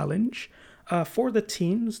engineering challenge for the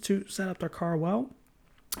teams to set up their car well,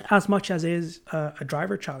 as much as it is a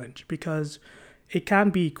driver challenge, because it can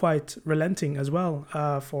be quite relenting as well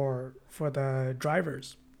for the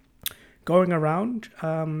drivers. Going around,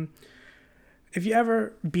 if you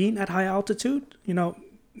ever been at high altitude,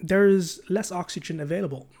 there's less oxygen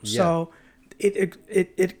available. Yeah. So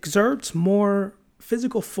it exerts more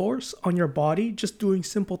physical force on your body just doing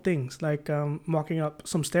simple things like walking up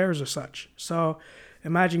some stairs or such. So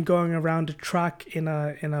imagine going around the track in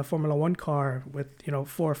a Formula One car with 4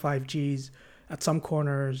 or 5 Gs at some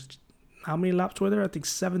corners. How many laps were there? I think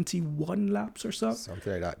 71 laps or so.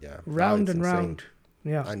 Something like that, yeah. Round That's and insane. round.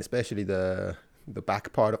 Yeah. And especially the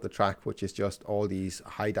back part of the track, which is just all these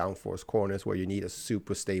high downforce corners where you need a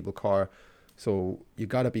super stable car. So you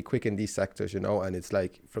got to be quick in these sectors, and it's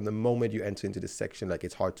like from the moment you enter into this section, like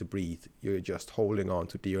it's hard to breathe. You're just holding on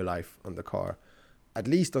to dear life on the car. At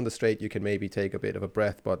least on the straight, you can maybe take a bit of a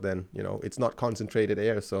breath, but then, it's not concentrated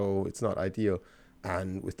air, so it's not ideal.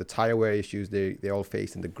 And with the tire wear issues they all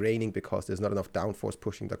face and the graining because there's not enough downforce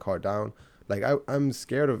pushing the car down. Like I'm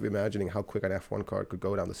scared of imagining how quick an F1 car could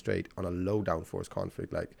go down the straight on a low downforce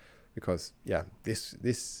config, because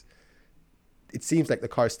this it seems like the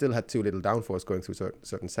car still had too little downforce going through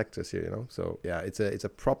certain sectors here, So yeah, it's a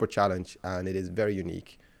proper challenge and it is very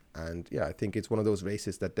unique. And yeah, I think it's one of those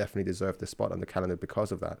races that definitely deserve the spot on the calendar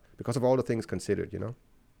because of that, because of all the things considered,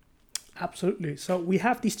 Absolutely. So we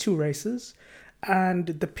have these 2 races, and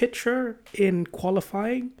the picture in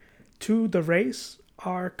qualifying to the race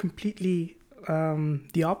are completely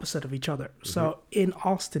the opposite of each other. Mm-hmm. So in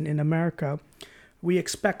Austin, in America, we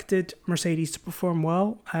expected Mercedes to perform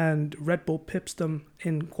well, and Red Bull pips them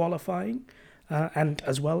in qualifying and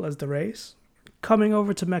as well as the race. Coming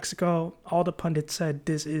over to Mexico, all the pundits said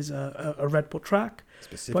this is a Red Bull track.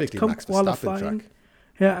 Specifically Max Verstappen track.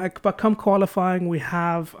 Yeah, but come qualifying, we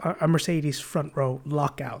have a Mercedes front row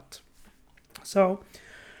lockout. So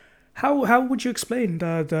how would you explain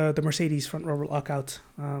the Mercedes front row lockout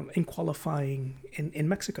in qualifying in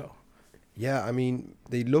Mexico? Yeah, I mean,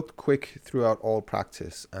 they looked quick throughout all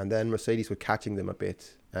practice, and then Mercedes were catching them a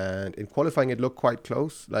bit. And in qualifying, it looked quite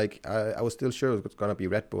close. Like, I was still sure it was going to be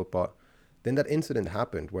Red Bull, but then that incident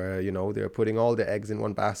happened where, they were putting all their eggs in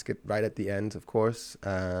one basket right at the end, of course.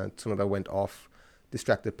 Tsunoda went off,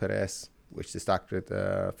 distracted Perez, which distracted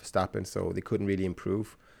Verstappen, so they couldn't really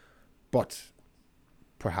improve. But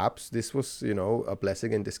perhaps this was, a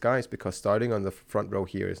blessing in disguise, because starting on the front row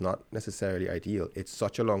here is not necessarily ideal. It's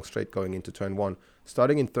such a long straight going into turn 1.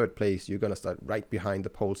 Starting in 3rd place, you're going to start right behind the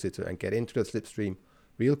pole sitter and get into the slipstream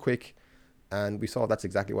real quick. And we saw that's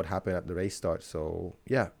exactly what happened at the race start. So,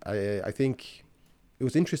 yeah, I think it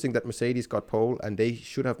was interesting that Mercedes got pole, and they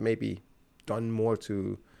should have maybe done more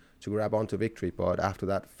to grab onto victory. But after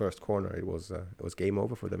that first corner, it was game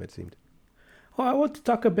over for them, it seemed. Well, I want to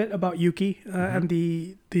talk a bit about Yuki and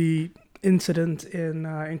the incident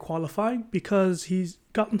in qualifying, because he's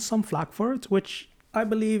gotten some flack for it, which I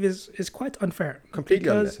believe is quite unfair. Completely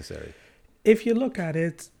unnecessary. If you look at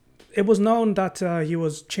it, it was known that he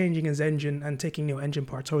was changing his engine and taking new engine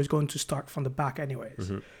parts, so he's going to start from the back anyways.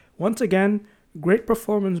 Mm-hmm. Once again, great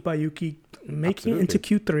performance by Yuki, making it into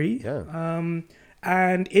Q3. Yeah.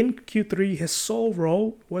 And in Q3, his sole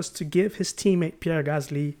role was to give his teammate Pierre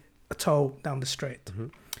Gasly a tow down the straight. Mm-hmm.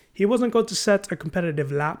 He wasn't going to set a competitive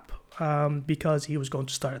lap because he was going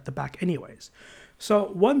to start at the back anyways.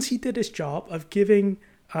 So once he did his job of giving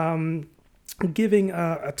a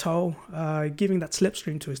tow, giving that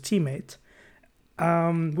slipstream to his teammate,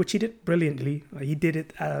 which he did brilliantly. He did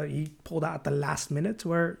it. He pulled out at the last minute,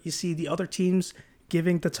 where you see the other teams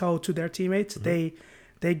giving the tow to their teammates. Mm-hmm.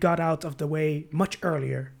 They got out of the way much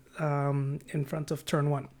earlier in front of turn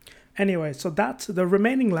 1. Anyway, so that's the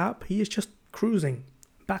remaining lap. He is just cruising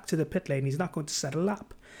back to the pit lane. He's not going to set a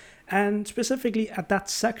lap. And specifically at that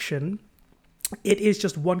section, it is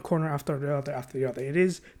just one corner after the other. It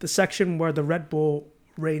is the section where the Red Bull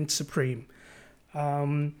reigned supreme.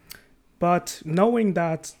 But knowing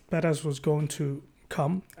that Perez was going to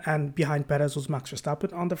come, and behind Perez was Max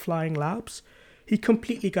Verstappen on the flying laps, he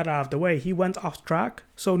completely got out of the way. He went off track,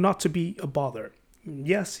 so not to be a bother.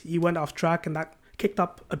 Yes, he went off track, and that kicked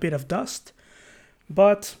up a bit of dust.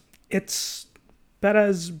 But it's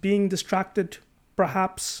Perez being distracted,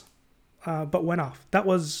 perhaps, but went off. That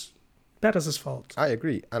was Perez's fault. I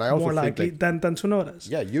agree. And I also more think likely than Tsunoda's.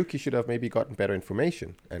 Yeah, Yuki should have maybe gotten better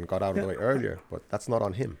information and got out of the way earlier, but that's not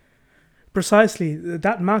on him. Precisely.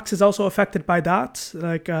 That Max is also affected by that.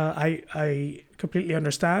 Like, I completely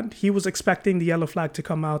understand. He was expecting the yellow flag to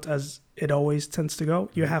come out, as it always tends to go.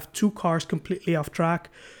 You have 2 cars completely off track,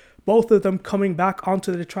 both of them coming back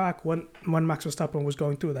onto the track when Max Verstappen was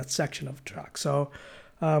going through that section of track. So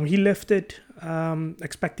he lifted,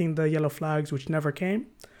 expecting the yellow flags, which never came,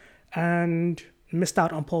 and missed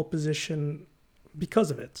out on pole position because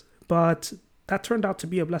of it. But that turned out to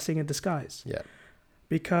be a blessing in disguise. Yeah.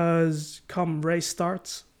 Because come race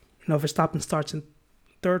starts, Verstappen starts in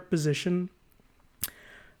 3rd position.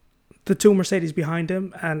 the two Mercedes behind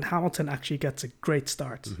him, and Hamilton actually gets a great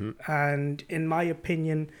start. Mm-hmm. And in my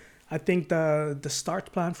opinion, I think the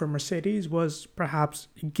start plan for Mercedes was perhaps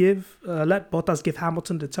let Bottas give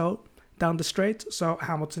Hamilton the toe down the straight, so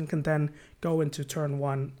Hamilton can then go into turn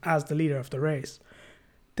one as the leader of the race.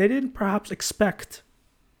 They didn't perhaps expect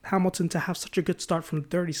Hamilton to have such a good start from the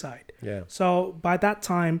dirty side. Yeah. So by that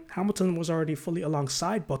time, Hamilton was already fully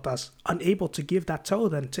alongside Bottas, unable to give that toe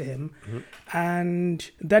then to him. Mm-hmm.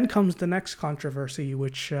 And then comes the next controversy,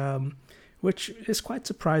 which is quite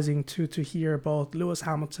surprising to hear both Lewis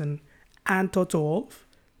Hamilton and Toto Wolff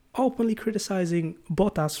openly criticizing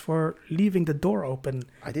Bottas for leaving the door open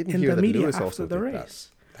I didn't in hear the that media Lewis after also the did race.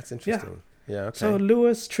 that. That's interesting. Yeah, okay. So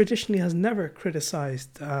Lewis traditionally has never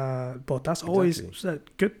criticized Bottas, always said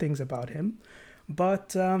good things about him.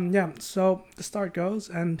 But so the start goes,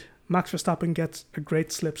 and Max Verstappen gets a great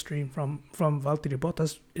slipstream from Valtteri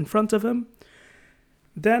Bottas in front of him.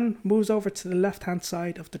 Then moves over to the left-hand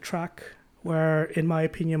side of the track, where, in my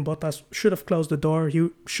opinion, Bottas should have closed the door. He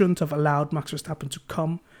shouldn't have allowed Max Verstappen to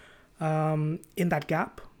come in that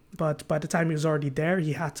gap. But by the time he was already there,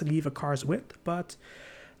 he had to leave a car's width. But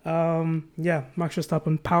Max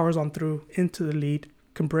Verstappen powers on through into the lead,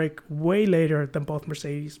 can brake way later than both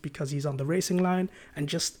Mercedes because he's on the racing line, and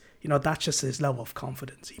just, that's just his level of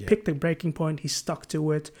confidence. He picked the braking point, he stuck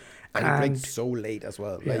to it. And he braked so late as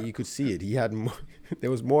well. Like, you could see it. He had there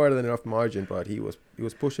was more than enough margin, but he was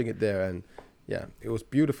pushing it there, and it was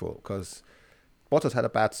beautiful because Bottas had a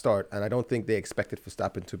bad start, and I don't think they expected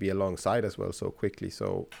Verstappen to be alongside as well so quickly.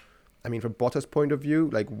 So, I mean, from Bottas' point of view,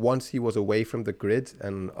 like, once he was away from the grid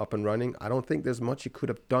and up and running, I don't think there's much he could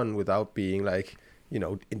have done without being, like,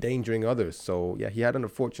 endangering others. So, he had an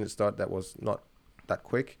unfortunate start that was not that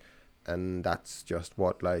quick, and that's just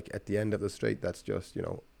what, like, at the end of the straight, that's just,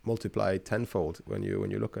 multiplied tenfold when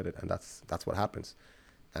you look at it, and that's what happens.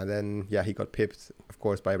 And then, he got pipped, of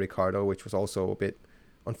course, by Ricciardo, which was also a bit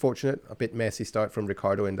unfortunate, a bit messy start from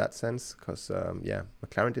Ricciardo in that sense, because,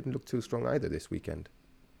 McLaren didn't look too strong either this weekend.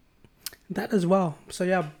 That as well. So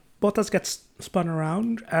Bottas gets spun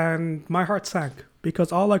around, and my heart sank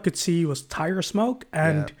because all I could see was tire smoke,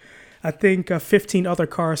 and I think 15 other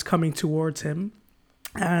cars coming towards him,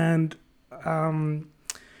 and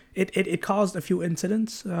it caused a few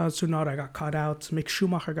incidents. Tsunoda got caught out, Mick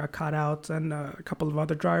Schumacher got caught out, and a couple of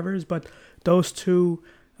other drivers, but those two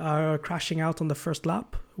crashing out on the first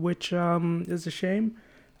lap, which is a shame.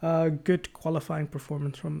 Good qualifying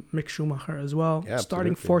performance from Mick Schumacher as well. Yeah,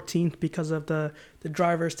 starting 14th because of the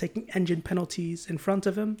drivers taking engine penalties in front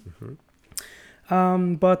of him.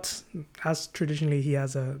 Mm-hmm. But as traditionally, he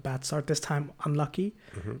has a bad start, this time unlucky.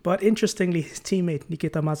 Mm-hmm. But interestingly, his teammate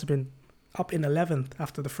Nikita Mazepin up in 11th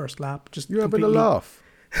after the first lap. Just You're having a laugh.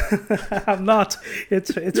 I'm not.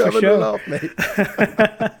 It's You're for sure. A laugh, mate.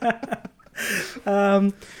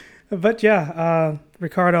 But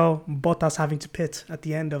Ricciardo, Bottas having to pit at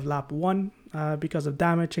the end of lap 1 because of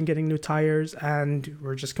damage and getting new tires, and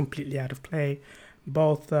we're just completely out of play.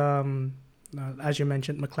 Both, as you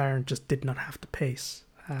mentioned, McLaren just did not have the pace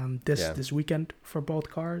this weekend for both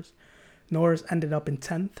cars. Norris ended up in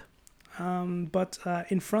 10th, but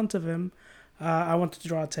in front of him, I wanted to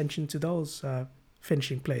draw attention to those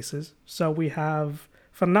finishing places. So we have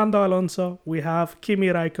Fernando Alonso, we have Kimi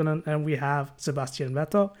Räikkönen, and we have Sebastian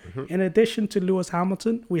Vettel. Mm-hmm. In addition to Lewis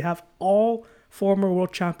Hamilton, we have all former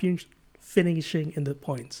world champions finishing in the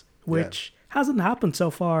points, which hasn't happened so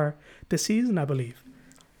far this season, I believe.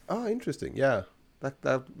 Oh, interesting. Yeah, that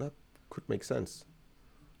could make sense.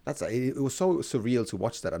 It was so surreal to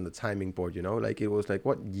watch that on the timing board, like it was like,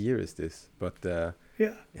 what year is this? But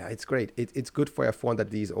it's great. It's good for F1 that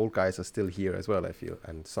these old guys are still here as well, I feel,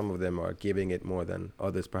 and some of them are giving it more than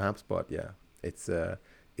others perhaps, but it's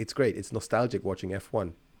great. It's nostalgic watching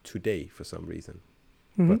F1 today for some reason.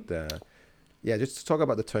 Mm-hmm. But just to talk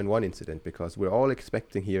about the turn 1 incident, because we're all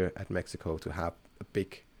expecting here at Mexico to have a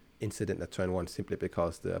big incident at turn 1 simply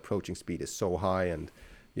because the approaching speed is so high, and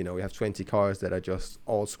we have 20 cars that are just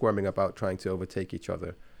all squirming about trying to overtake each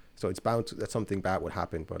other. So it's bound that something bad would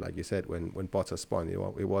happen. But like you said, when Bottas spun,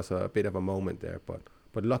 it was a bit of a moment there. But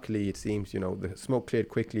luckily, it seems, the smoke cleared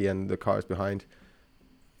quickly, and the cars behind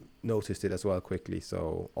noticed it as well quickly.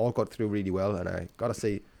 So all got through really well. And I got to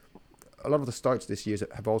say, a lot of the starts this year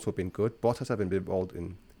have also been good. Bottas have been involved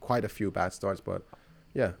in quite a few bad starts. But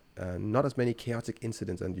not as many chaotic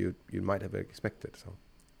incidents as you might have expected. So.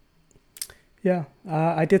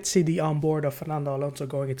 I did see the onboard of Fernando Alonso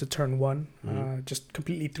going into turn 1, just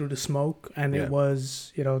completely through the smoke. And it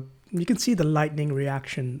was, you can see the lightning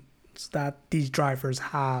reactions that these drivers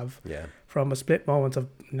have from a split moment of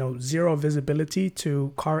zero visibility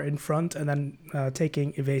to car in front and then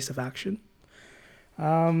taking evasive action.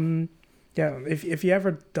 If you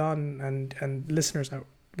ever done and listeners,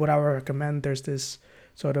 what I would recommend, there's this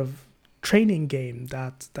sort of training game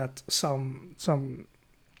that some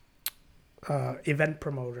event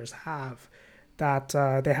promoters have, that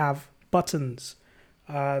they have buttons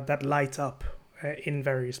that light up in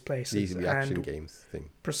various places. These are the action games thing.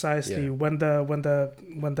 Precisely. When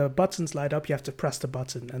the buttons light up, you have to press the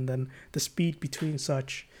button, and then the speed between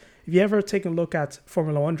such. If you ever take a look at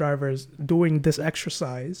Formula One drivers doing this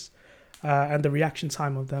exercise, and the reaction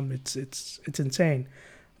time of them, it's insane.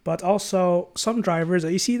 But also some drivers,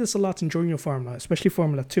 you see this a lot in junior Formula, especially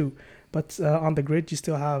Formula 2. But on the grid, you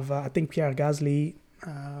still have, I think, Pierre Gasly,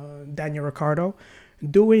 Daniel Ricciardo,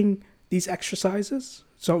 doing these exercises,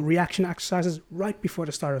 so reaction exercises right before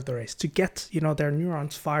the start of the race to get, their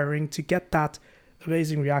neurons firing, to get that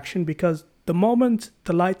amazing reaction. Because the moment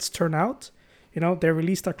the lights turn out, they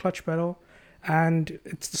release their clutch pedal, and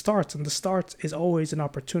it's the start. And the start is always an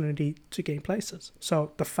opportunity to gain places.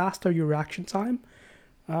 So the faster your reaction time,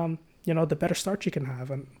 the better start you can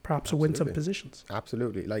have, and perhaps win some positions.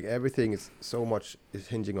 Absolutely. Like everything is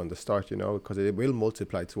hinging on the start, because it will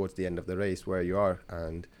multiply towards the end of the race where you are.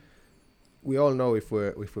 And we all know if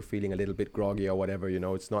we're feeling a little bit groggy or whatever,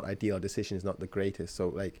 it's not ideal. Decision is not the greatest. So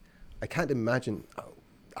like, I can't imagine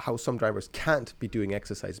how some drivers can't be doing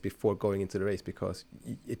exercise before going into the race, because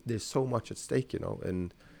there's so much at stake,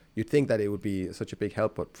 and you'd think that it would be such a big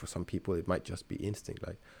help, but for some people it might just be instinct.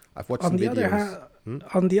 Like I've watched some videos.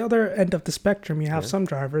 On the other end of the spectrum, you have some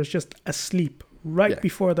drivers just asleep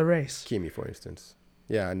before the race. Kimi, for instance.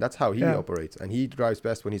 Yeah, and that's how he operates. And he drives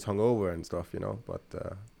best when he's hungover and stuff, But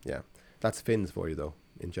that's Finns for you, though,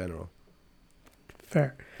 in general.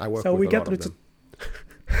 Fair. I work with a lot of them.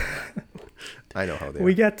 I know how they are.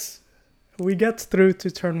 We get through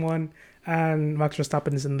to turn one, and Max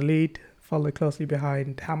Verstappen is in the lead, followed closely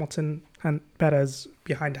behind Hamilton, and Perez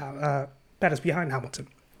behind Hamilton.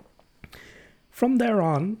 From there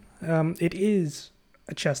on, it is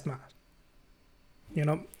a chess match.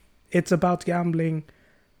 It's about gambling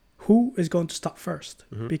who is going to stop first,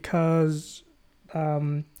 because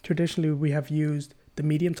traditionally we have used the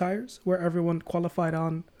medium tires, where everyone qualified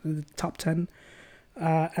on the top 10,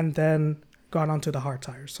 and then gone on to the hard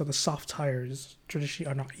tires. So the soft tires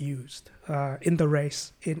traditionally are not used in the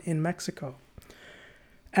race in Mexico.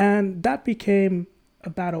 And that became a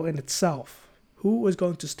battle in itself. Who was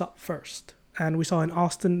going to stop first? And we saw in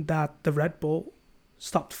Austin that the Red Bull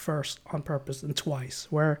stopped first on purpose, and twice,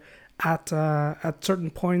 where at certain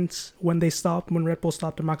points when Red Bull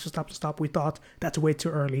stopped and Max Verstappen stopped, we thought that's way too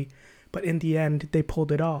early. But in the end, they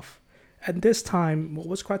pulled it off. And this time, what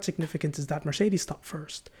was quite significant is that Mercedes stopped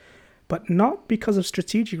first. But not because of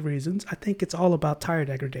strategic reasons. I think it's all about tire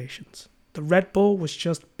degradations. The Red Bull was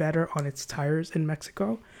just better on its tires in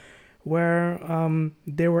Mexico, where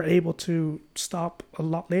they were able to stop a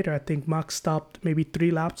lot later. I think Max stopped maybe 3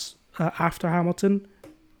 laps after Hamilton,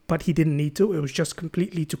 but he didn't need to. It was just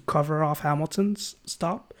completely to cover off Hamilton's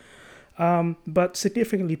stop. But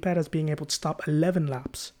significantly, Perez being able to stop 11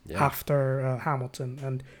 laps after Hamilton.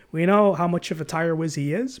 And we know how much of a tire whiz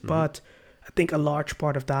he is, but I think a large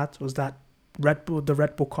part of that was that the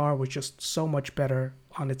Red Bull car was just so much better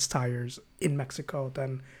on its tires in Mexico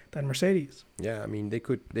than Mercedes. Yeah, I mean, they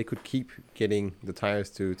could keep getting the tires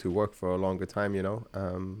to work for a longer time,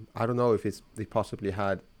 I don't know if they possibly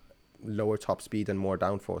had lower top speed and more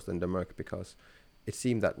downforce than the Merc, because it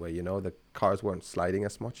seemed that way, the cars weren't sliding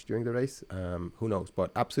as much during the race. Who knows?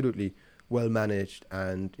 But absolutely well managed,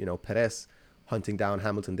 and, Perez hunting down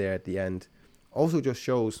Hamilton there at the end also just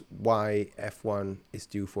shows why F1 is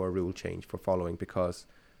due for a rule change for following, because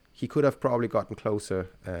he could have probably gotten closer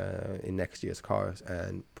in next year's cars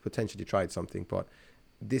and potentially tried something. But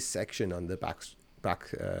this section on the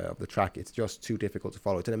back of the track, it's just too difficult to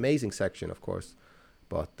follow. It's an amazing section, of course.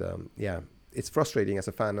 But it's frustrating as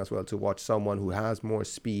a fan as well to watch someone who has more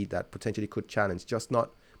speed that potentially could challenge, just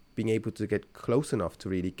not being able to get close enough to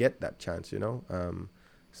really get that chance,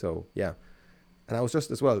 So, yeah. And I was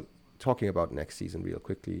just as well talking about next season real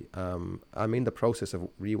quickly. I'm in the process of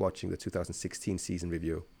rewatching the 2016 season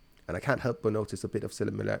review, and I can't help but notice a bit of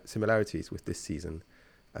similarities with this season.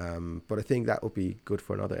 But I think that would be good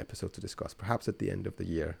for another episode to discuss, perhaps at the end of the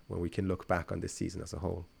year when we can look back on this season as a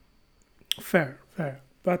whole. Fair.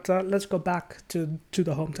 But let's go back to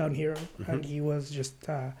the hometown hero. And he was just,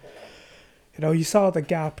 you saw the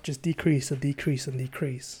gap just decrease.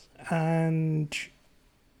 And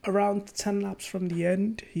around 10 laps from the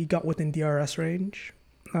end, he got within DRS range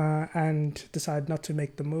and decided not to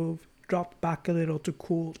make the move, dropped back a little to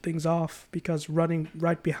cool things off because running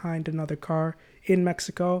right behind another car in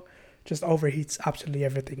Mexico just overheats absolutely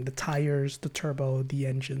everything, the tires, the turbo, the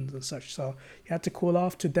engines and such. So he had to cool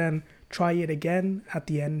off to then try it again at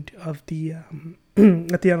the end of the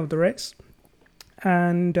at the end of the race,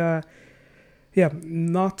 and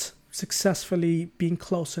not successfully being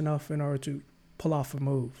close enough in order to pull off a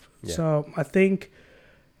move. Yeah. So I think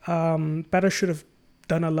Vettel should have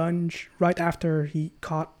done a lunge right after he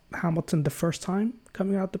caught Hamilton the first time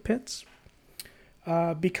coming out the pits,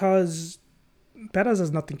 because Perez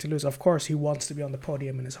has nothing to lose. Of course, he wants to be on the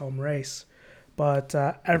podium in his home race, but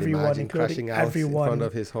everyone, including everyone, in front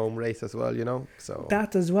of his home race as well, you know. So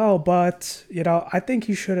that as well. But I think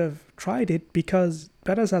he should have tried it because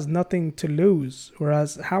Perez has nothing to lose,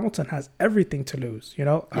 whereas Hamilton has everything to lose.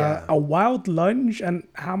 A wild lunge and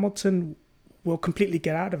Hamilton will completely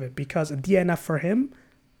get out of it because a DNF for him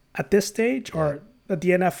at this stage, or a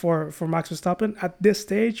DNF for Max Verstappen at this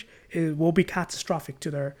stage, it will be catastrophic to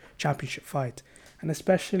their championship fight. And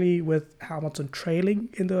especially with Hamilton trailing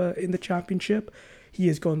in the championship, he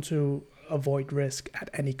is going to avoid risk at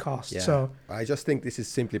any cost. Yeah. So I just think this is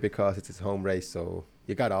simply because it's his home race. So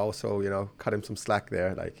you got to also, cut him some slack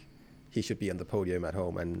there. Like, he should be on the podium at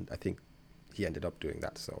home. And I think he ended up doing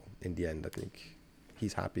that. So in the end, I think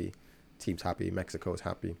he's happy. Team's happy. Mexico's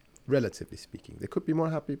happy, relatively speaking. They could be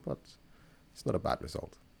more happy, but it's not a bad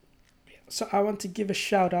result. So I want to give a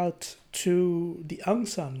shout out to the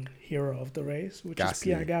unsung hero of the race, which is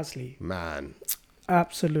Pierre Gasly. Man.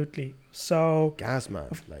 Absolutely. So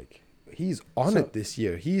Gasman, like, he's on it this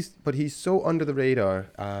year. He's so under the radar.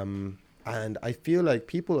 And I feel like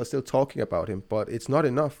people are still talking about him, but it's not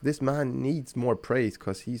enough. This man needs more praise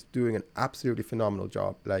because he's doing an absolutely phenomenal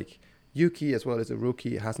job. Like, Yuki, as well as a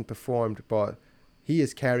rookie, hasn't performed, but he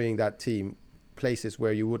is carrying that team places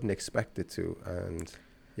where you wouldn't expect it to. And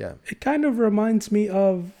yeah, it kind of reminds me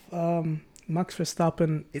of Max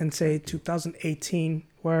Verstappen in, say, 2018,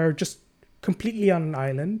 where just completely on an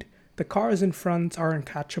island, the cars in front are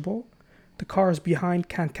uncatchable, the cars behind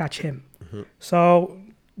can't catch him. Mm-hmm. So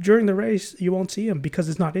during the race, you won't see him because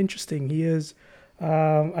it's not interesting. He is,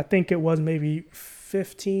 I think it was maybe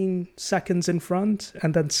 15 seconds in front,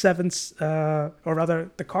 and then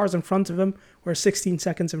the cars in front of him were 16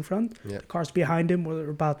 seconds in front. Yeah. The cars behind him were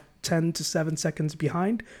about 10 to 7 seconds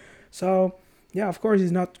behind. So yeah, of course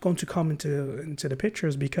he's not going to come into the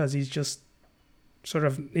pictures because he's just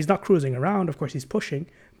he's not cruising around. Of course he's pushing,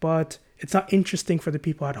 but it's not interesting for the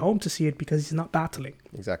people at home to see it because he's not battling.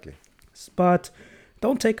 Exactly. But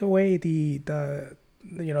don't take away the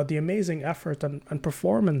amazing effort and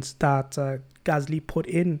performance that Gasly put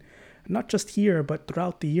in, not just here but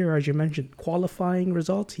throughout the year. As you mentioned, qualifying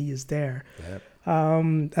results, he is there. Yep.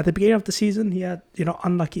 At the beginning of the season, he had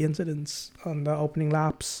unlucky incidents on the opening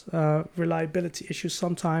laps, reliability issues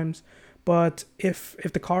sometimes, but if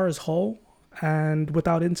the car is whole and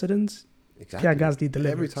without incidents, exactly. Pierre Gasly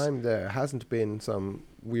delivers. Every time there hasn't been some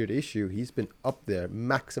weird issue, he's been up there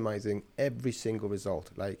maximizing every single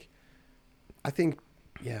result. Like, I think,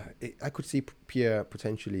 I could see Pierre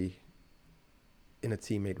potentially in a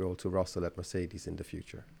teammate role to Russell at Mercedes in the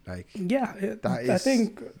future. Like, I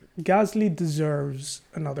think Gasly deserves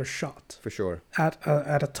another shot for sure at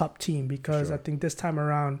a top team because sure. I think this time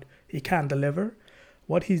around he can deliver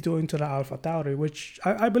what he's doing to the AlphaTauri, which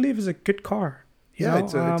I believe is a good car.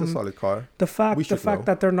 It's a solid car. The fact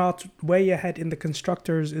that they're not way ahead in the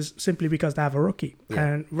constructors is simply because they have a rookie,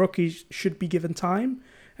 and rookies should be given time.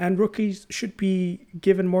 And rookies should be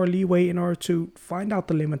given more leeway in order to find out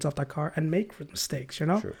the limits of that car and make mistakes,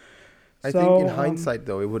 Sure. I think in hindsight,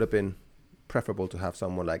 though, it would have been preferable to have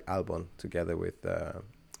someone like Albon together with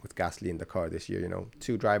Gasly in the car this year.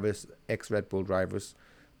 2 drivers, ex-Red Bull drivers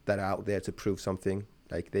that are out there to prove something.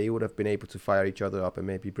 Like, they would have been able to fire each other up and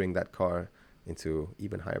maybe bring that car into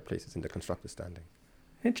even higher places in the constructor standing.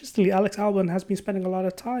 Interestingly, Alex Albon has been spending a lot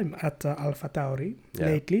of time at AlphaTauri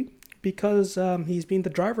lately, because he's been the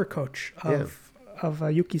driver coach of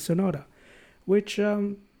Yuki Tsunoda, which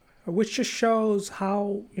just shows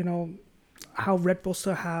how Red Bull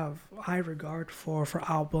still have high regard for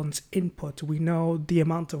Albon's input. We know the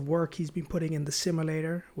amount of work he's been putting in the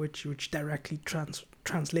simulator, which directly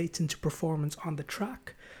translates into performance on the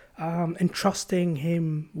track, and trusting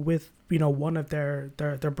him with one of their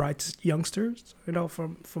brightest youngsters,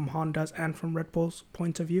 from Honda's and from Red Bull's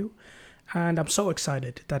point of view. And I'm so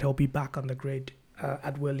excited that he'll be back on the grid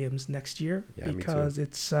at Williams next year, because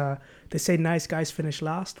it's they say nice guys finish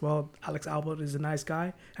last. Well, Alex Albon is a nice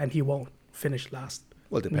guy, and he won't finish last.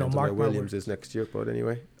 Well, it depends on where Williams is next year, but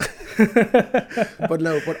anyway.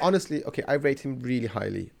 But honestly, okay, I rate him really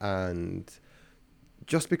highly, and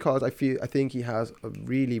just because I think he has a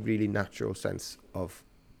really, really natural sense of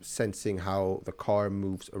sensing how the car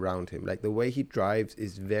moves around him. Like the way he drives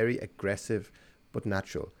is very aggressive but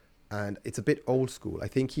natural. And it's a bit old school. I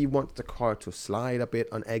think he wants the car to slide a bit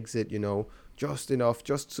on exit, just enough,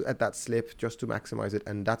 at that slip, just to maximize it.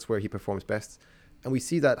 And that's where he performs best. And we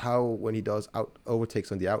see that how when he does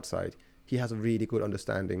overtakes on the outside, he has a really good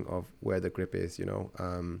understanding of where the grip is.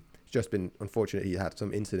 It's just been unfortunate he had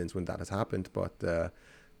some incidents when that has happened, but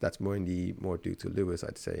that's more due to Lewis,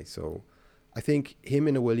 I'd say. So I think him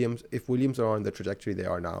and if Williams are on the trajectory they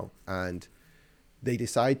are now, and they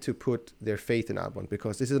decide to put their faith in Albon,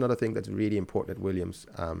 because this is another thing that's really important at Williams.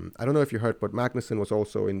 I don't know if you heard, but Magnussen was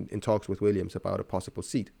also in talks with Williams about a possible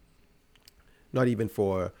seat. Not even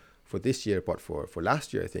for this year, but for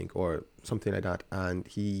last year, I think, or something like that. And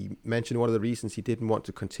he mentioned one of the reasons he didn't want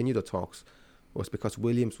to continue the talks was because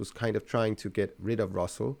Williams was kind of trying to get rid of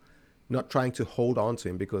Russell, not trying to hold on to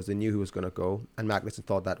him because they knew he was going to go. And Magnussen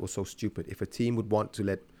thought that was so stupid. If a team would want to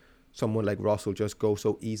let someone like Russell just go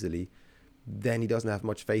so easily, then he doesn't have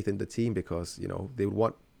much faith in the team, because, they would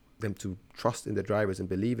want them to trust in the drivers and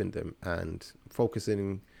believe in them, and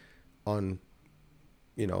focusing on,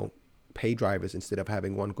 pay drivers instead of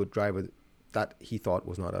having one good driver, that he thought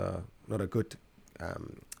was not a good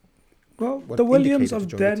the Williams of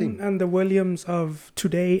then and the Williams of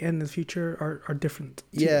today and the future are different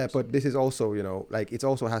teams. Yeah, but this is also, it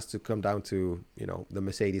also has to come down to, the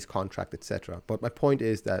Mercedes contract, etc. But my point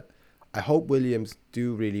is that I hope Williams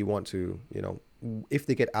do really want to, if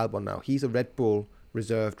they get Albon now, he's a Red Bull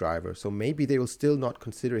reserve driver, so maybe they will still not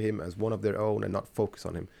consider him as one of their own and not focus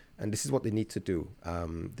on him. And this is what they need to do.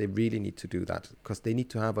 They really need to do that, because they need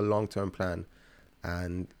to have a long-term plan.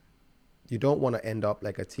 And you don't want to end up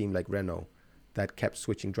like a team like Renault that kept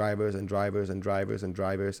switching drivers and drivers and drivers and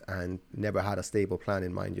drivers and never had a stable plan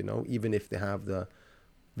in mind, even if they have the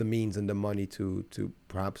means and the money to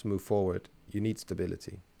perhaps move forward. You need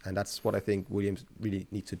stability. And that's what I think Williams really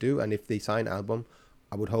need to do. And if they sign Albon,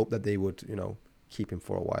 I would hope that they would, keep him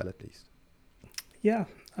for a while at least. Yeah,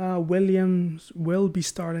 Williams will be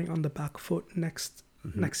starting on the back foot next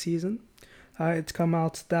season. It's come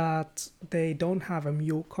out that they don't have a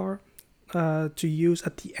mule car to use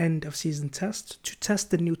at the end of season test to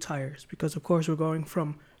test the new tires, because of course we're going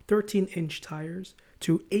from 13-inch tires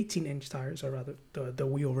to 18-inch tires, or rather the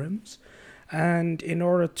wheel rims. And in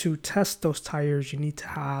order to test those tires, you need to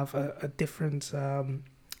have a different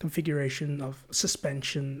configuration of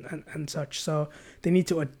suspension and such. So they need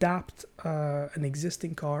to adapt an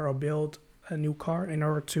existing car or build a new car in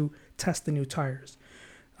order to test the new tires.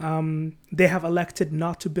 They have elected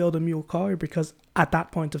not to build a mule car because at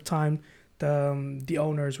that point of time, the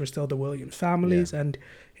owners were still the Williams families, and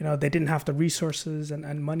they didn't have the resources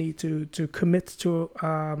and money to commit to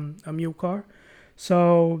a mule car.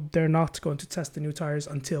 So they're not going to test the new tires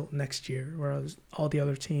until next year, whereas all the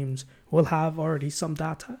other teams will have already some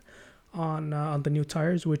data on the new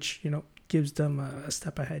tires, which gives them a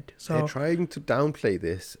step ahead. So they're trying to downplay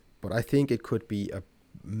this, but I think it could be a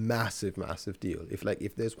massive, massive deal.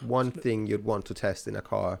 If there's one thing you'd want to test in a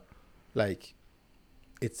car,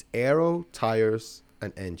 it's aero, tires,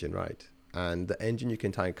 and engine, right? And the engine you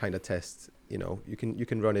can kind of test. You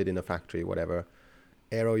can run it in a factory, whatever.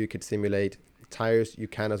 Aero you could simulate. Tires you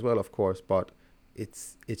can as well, of course, but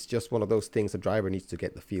it's just one of those things the driver needs to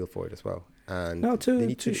get the feel for it as well. And they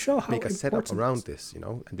need to show how make a setup around this,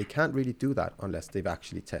 and they can't really do that unless they've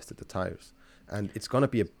actually tested the tires. And it's going to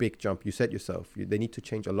be a big jump. You said yourself, they need to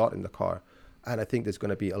change a lot in the car. And I think there's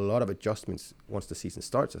going to be a lot of adjustments once the season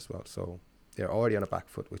starts as well. So they're already on a back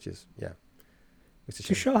foot, which is, it's a shame.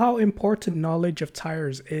 To show how important knowledge of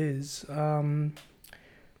tires is,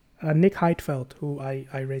 Nick Heidfeld, who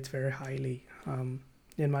I rate very highly,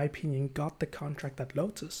 in my opinion, got the contract at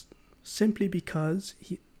Lotus simply because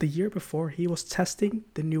the year before he was testing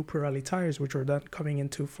the new Pirelli tires, which were then coming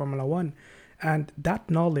into Formula One. And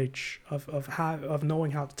that knowledge of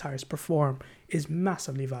knowing how the tires perform is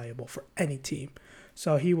massively valuable for any team.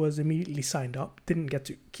 So he was immediately signed up, didn't get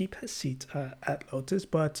to keep his seat at Lotus,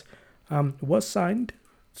 but was signed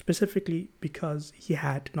specifically because he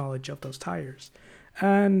had knowledge of those tires.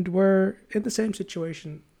 And we're in the same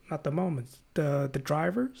situation at the moment. The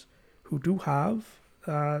drivers who do have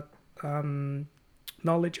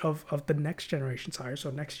knowledge of the next generation tires,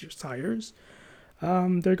 so next year's tires,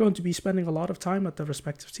 they're going to be spending a lot of time at the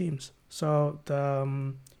respective teams. So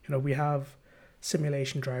we have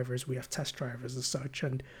simulation drivers, we have test drivers as such,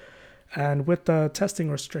 and with the testing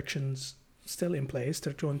restrictions still in place,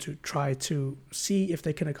 they're going to try to see if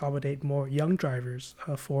they can accommodate more young drivers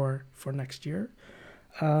for next year.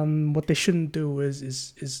 What they shouldn't do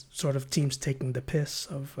is sort of teams taking the piss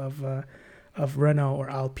of Renault or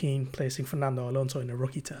Alpine placing Fernando Alonso in a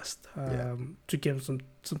rookie test to give him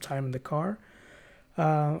some time in the car.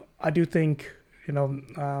 I do think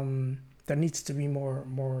there needs to be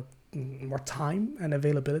more time and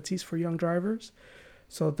availabilities for young drivers,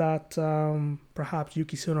 so that perhaps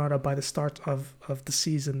Yuki Tsunoda by the start of the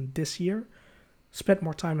season this year spent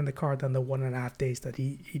more time in the car than the 1.5 days that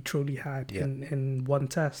he truly had in one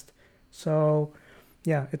test. So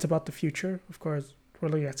yeah, it's about the future. Of course, we're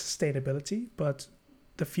looking at sustainability, but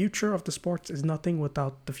the future of the sports is nothing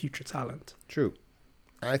without the future talent. True.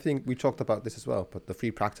 I think we talked about this as well, but the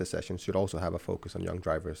free practice sessions should also have a focus on young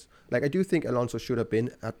drivers. Like, I do think Alonso should have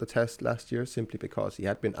been at the test last year simply because he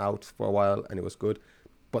had been out for a while and it was good.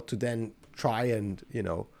 But to then try and,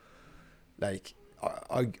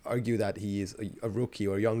 argue that he is a rookie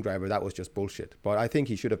or a young driver, that was just bullshit. But I think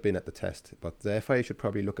he should have been at the test. But the FIA should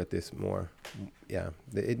probably look at this more. Yeah,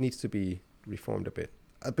 it needs to be reformed a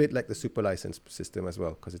bit like the super license system as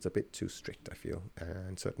well, because it's a bit too strict, I feel,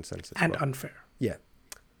 in certain senses. And unfair. Yeah.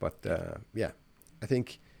 But I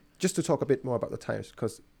think just to talk a bit more about the tires,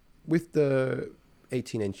 because with the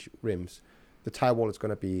 18-inch rims, the tire wall is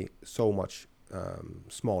going to be so much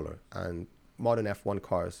smaller, and modern F1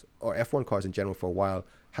 cars, or F1 cars in general for a while,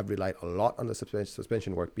 have relied a lot on the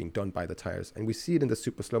suspension work being done by the tires. And we see it in the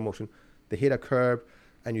super slow motion. They hit a curb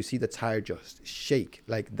and you see the tire just shake.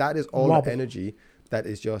 Like, that is all the energy that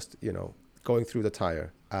is just, going through the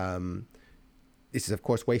tire. This is, of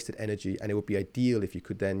course, wasted energy, and it would be ideal if you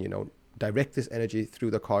could then, direct this energy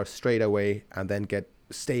through the car straight away and then get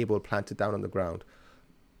stable, planted down on the ground.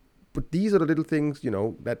 But these are the little things,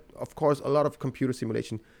 that, of course, a lot of computer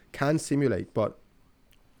simulation can simulate. But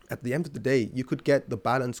at the end of the day, you could get the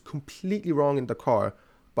balance completely wrong in the car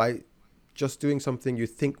by just doing something you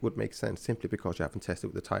think would make sense simply because you haven't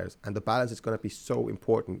tested with the tires. And the balance is going to be so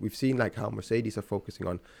important. We've seen how Mercedes are focusing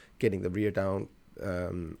on getting the rear down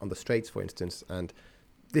on the straights, for instance, and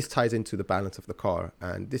this ties into the balance of the car,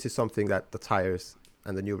 and this is something that the tires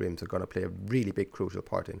and the new rims are going to play a really big crucial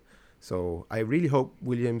part in. So I really hope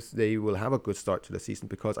Williams, they will have a good start to the season,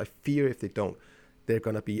 because I fear if they don't, they're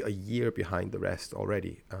going to be a year behind the rest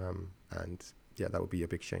already, and yeah, that would be a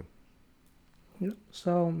big shame. Yeah.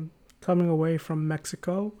 So coming away from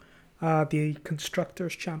Mexico, the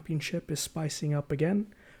Constructors' Championship is spicing up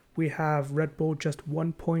again. We have Red Bull just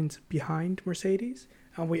 1 point behind Mercedes,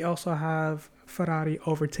 and we also have Ferrari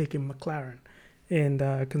overtaking McLaren in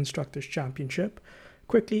the Constructors' Championship.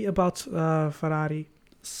 Quickly about Ferrari,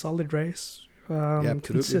 solid race,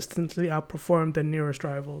 consistently outperformed the nearest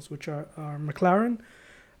rivals, which are McLaren.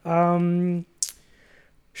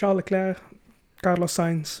 Charles Leclerc, Carlos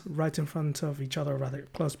Sainz, right in front of each other, rather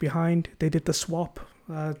close behind. They did the swap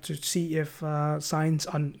to see if Sainz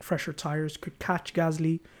on fresher tires could catch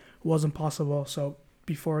Gasly. Wasn't possible, so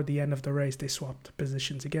before the end of the race they swapped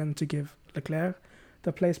positions again to give Leclerc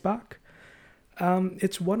the place back.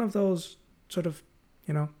 It's one of those sort of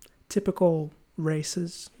typical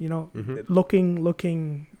races, looking it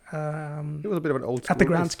was a bit of an old school at the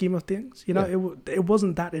grand race. scheme of things, it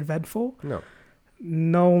wasn't that eventful.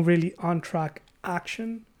 No really on track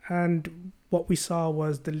action, and what we saw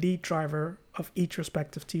was the lead driver of each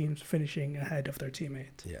respective teams finishing ahead of their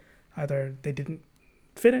teammate. Either they didn't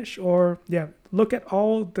finish, or look at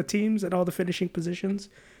all the teams and all the finishing positions.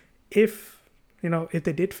 If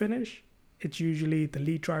they did finish, it's usually the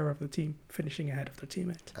lead driver of the team finishing ahead of their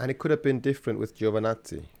teammate. And it could have been different with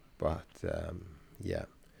Giovinazzi, but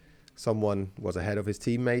someone was ahead of his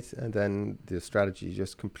teammate, and then the strategy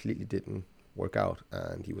just completely didn't work out,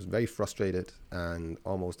 and he was very frustrated and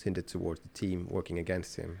almost hindered towards the team working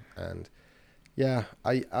against him. And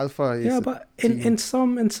Alpha is but in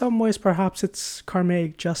some ways perhaps it's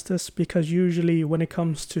karmic justice, because usually when it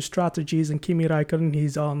comes to strategies and Kimi Räikkönen,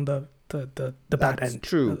 he's on the bad end. That's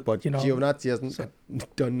true, but Giovinazzi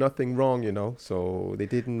hasn't done nothing wrong, so they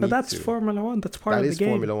didn't. But that's Formula One. That's part of the game. That is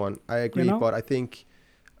Formula One. I agree, but I think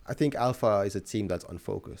Alpha is a team that's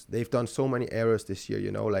unfocused. They've done so many errors this year,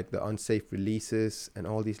 like the unsafe releases and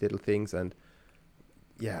all these little things, and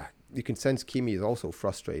you can sense Kimi is also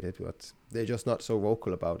frustrated, but they're just not so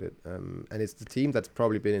vocal about it. And it's the team that's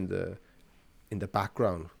probably been in the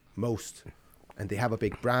background most, and they have a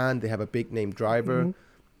big brand, they have a big name driver. Mm-hmm.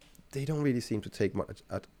 They don't really seem to take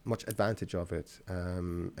much advantage of it.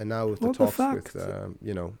 And now with the talks with,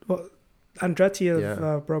 Well, Andretti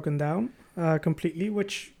have broken down completely,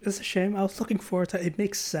 which is a shame. I was looking forward to it. It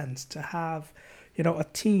makes sense to have, a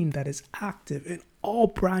team that is active in all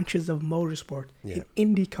branches of motorsport, Yeah.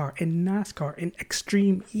 in IndyCar, in NASCAR, in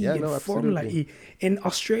Extreme E, Yeah, in no, Formula absolutely. E, in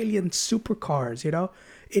Australian supercars, you know,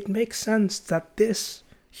 it makes sense that this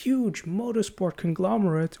huge motorsport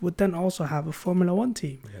conglomerate would then also have a Formula One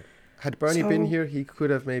team. Yeah. Had Bernie been here, he could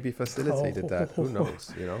have maybe facilitated that. Who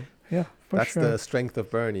knows? You know, Yeah, for that's sure. the strength of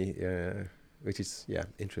Bernie, which is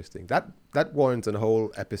interesting. That warrants a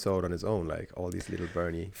whole episode on its own, like all these little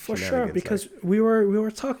Bernie. For sure, shenanigans, because like. we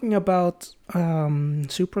were talking about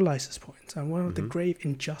super license points, and one of the Mhm. grave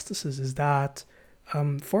injustices is that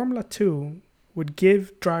Formula 2 would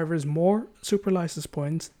give drivers more super license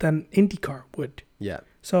points than IndyCar would. Yeah,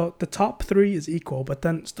 So the top three is equal, but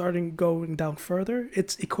then starting going down further,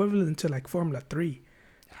 it's equivalent to like Formula 3.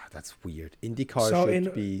 that's weird. IndyCar So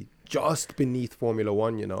should be just beneath Formula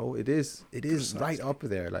One. You know, it is Precisely. right up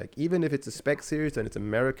there. Like even if it's a spec series and it's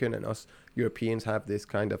American, and us Europeans have this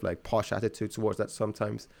kind of like posh attitude towards that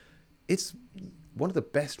sometimes, it's one of the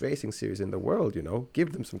best racing series in the world. You know,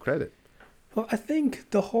 give them some credit. Well, I think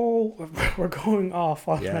the whole we're going off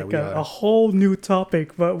on Yeah, like we a are. whole new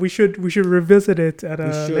topic, but we should revisit it at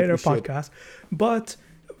a later we should. podcast. But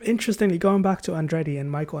interestingly, going back to Andretti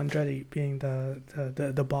and Michael Andretti being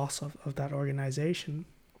the boss of that organization,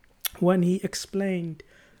 when he explained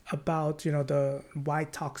about the why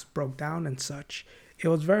talks broke down and such, it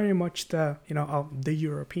was very much the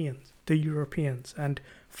Europeans, and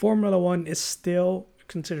Formula One is still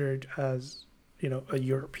considered as a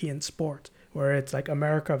European sport, where it's like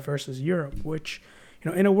America versus Europe, which,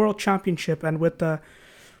 in a world championship and with the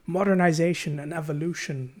modernization and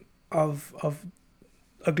evolution of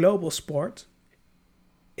a global sport,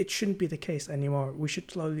 it shouldn't be the case anymore. We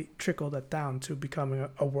should slowly trickle that down to becoming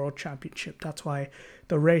a world championship. That's why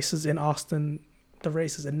the races in Austin, the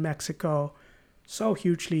races in Mexico, so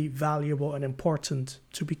hugely valuable and important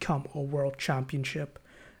to become a world championship.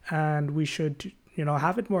 And we should,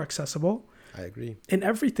 have it more accessible. I agree. In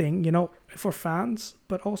everything, for fans,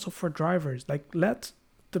 but also for drivers. Like, let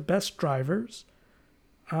the best drivers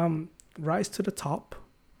rise to the top.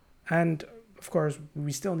 And, of course,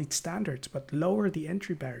 we still need standards, but lower the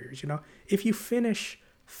entry barriers, If you finish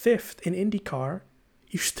 5th in IndyCar,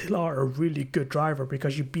 you still are a really good driver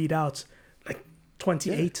because you beat out, like,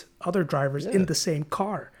 28 other drivers in the same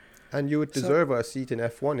car. And you would deserve a seat in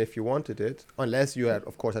F1 if you wanted it, unless you had,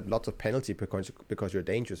 of course, had lots of penalty because you're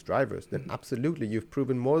dangerous drivers. Then absolutely, you've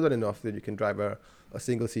proven more than enough that you can drive a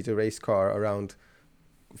single-seater race car around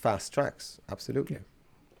fast tracks. Absolutely. Yeah.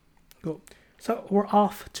 Cool. So we're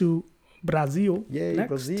off to Brazil. Yay, next,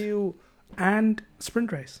 Brazil. And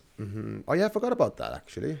sprint race. Mm-hmm. Oh, yeah, I forgot about that,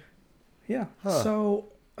 actually. Yeah. Huh. So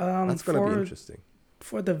that's going to be interesting.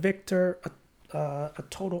 For the victor, a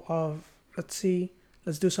total of, let's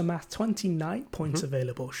do some math. 29 points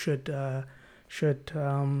available should the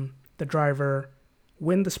driver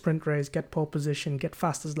win the sprint race, get pole position, get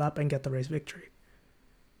fastest lap, and get the race victory.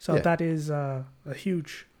 So that is a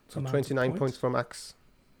huge amount. 29 points for Max.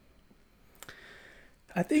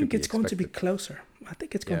 I think it's going to be closer. I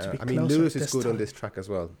think it's going to be closer. I mean, Lewis is this good time. on this track as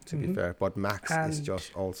well, to be fair. But Max is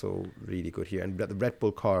just also really good here. And the Red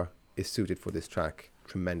Bull car is suited for this track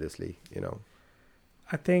tremendously,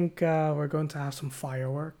 I think we're going to have some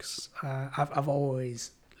fireworks. I've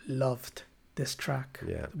always loved this track.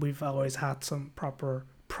 Yeah. We've always had some proper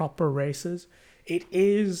races. It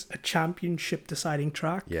is a championship deciding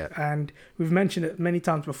track. Yeah. And we've mentioned it many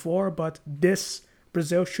times before, but this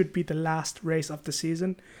Brazil should be the last race of the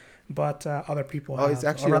season. But other people have. It's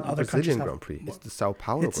actually not the other Brazilian countries Grand Prix. It's the Sao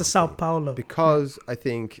Paulo It's the Grand Sao Prix. Paulo. Because I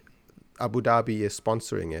think Abu Dhabi is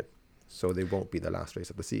sponsoring it, so they won't be the last race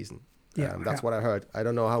of the season. That's what I heard. I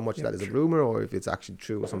don't know how much that is a rumor or if it's actually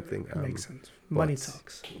true or something. Makes sense. Money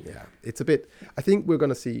talks. Yeah, it's a bit. I think we're going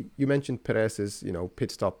to see. You mentioned Perez's,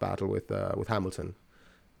 pit stop battle with Hamilton.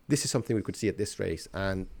 This is something we could see at this race,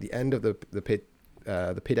 and the end of the pit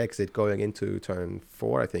exit going into turn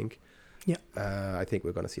 4. I think. Yeah. I think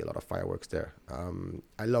we're going to see a lot of fireworks there.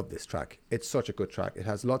 I love this track. It's such a good track. It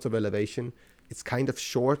has lots of elevation. It's kind of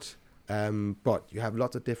short. But you have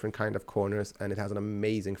lots of different kind of corners, and it has an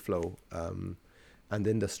amazing flow. And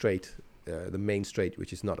then the straight, the main straight,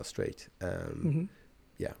 which is not a straight.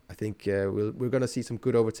 Yeah, I think we're going to see some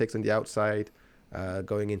good overtakes on the outside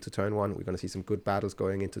going into turn 1. We're going to see some good battles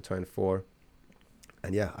going into turn 4.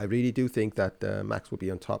 And yeah, I really do think that Max will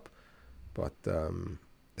be on top. But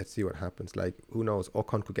let's see what happens. Like, who knows?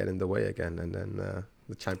 Ocon could get in the way again, and then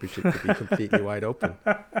the championship could be completely wide open.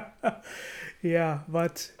 Yeah,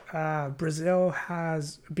 but Brazil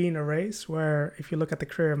has been a race where, if you look at the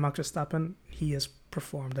career of Max Verstappen, he has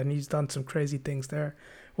performed and he's done some crazy things there.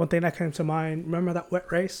 one thing that came to mind, remember that wet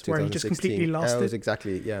race where he just 2016. completely lost That was it?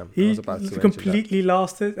 exactly, yeah. I He was about to mention completely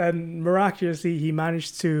lost it, and miraculously he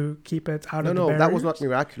managed to keep it out that. of the No, barriers. that was not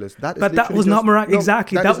miraculous. That is But that literally was not just- miraculous. no,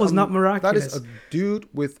 Exactly, that was not That miraculous. is a dude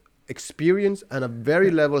with experience and a very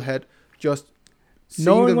level head, just seeing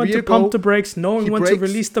Knowing the when rear to pump go, the brakes, knowing he when to brakes,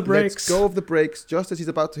 release the brakes. lets go of the brakes just as he's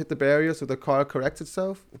about to hit the barrier, so the car corrects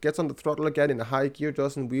itself, gets on the throttle again in a high gear,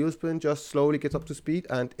 doesn't wheel spin, just slowly gets up to speed,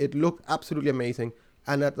 and it looked absolutely amazing.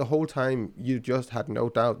 And at the whole time, you just had no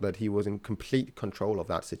doubt that he was in complete control of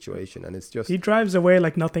that situation, and it's just He drives away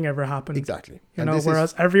like nothing ever happened. exactly. You And know, this is-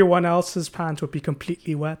 whereas everyone else's pants would be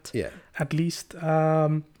completely wet, yeah, at least.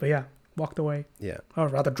 But yeah, walked away, yeah. or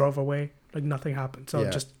rather drove away like nothing happened. So Yeah.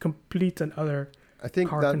 just complete and utter. I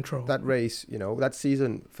think Car that control. that race, you know, that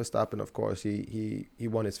season, Verstappen, of course, he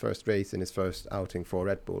won his first race in his first outing for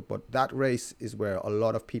Red Bull. But that race is where a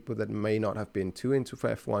lot of people that may not have been too into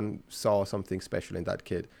F1 saw something special in that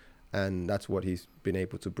kid. And that's what he's been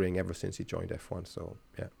able to bring ever since he joined F1. So,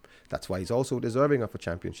 yeah, that's why he's also deserving of a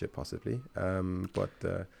championship, possibly. But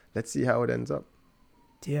let's see how it ends up.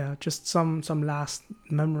 Yeah, just some last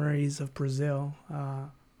memories of Brazil.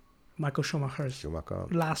 Michael Schumacher's Schumacher,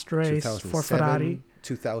 last race for Ferrari.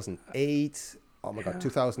 2008. Oh my Yeah. God,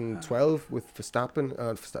 2012 with Verstappen,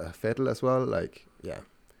 Vettel as well. Like, yeah,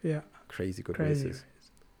 Yeah, crazy good crazy. races.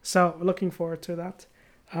 So looking forward to that.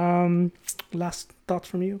 Last thoughts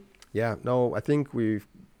from you? Yeah, no, I think we've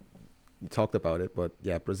talked about it, but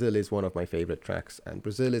yeah, Brazil is one of my favorite tracks, and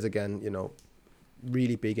Brazil is, again, you know,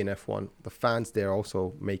 really big in F1. The fans there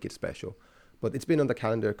also make it special, but it's been on the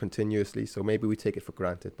calendar continuously, so maybe we take it for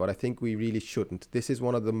granted, but I think we really shouldn't. This is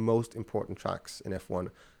one of the most important tracks in F1,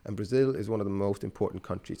 and Brazil is one of the most important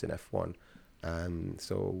countries in F1, and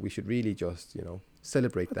so we should really just, you know,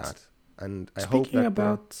 celebrate that. And I hope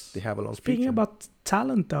that they have a long Speaking future. about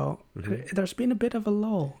talent, though, there's been a bit of a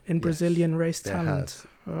lull in Yes, Brazilian race there talent.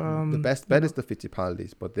 has. The best bet is the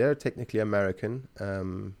Fittipaldis, but they're technically American.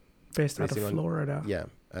 Based out of racing on- Florida. Yeah.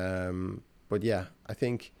 But yeah, I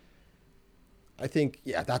think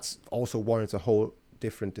yeah, that's also warrants a whole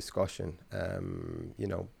different discussion. You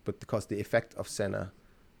know, but because the effect of Senna,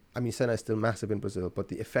 I mean, Senna is still massive in Brazil, but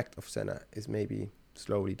the effect of Senna is maybe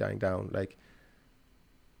slowly dying down. Like,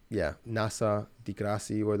 yeah, Nasser, Di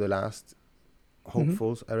Grassi were the last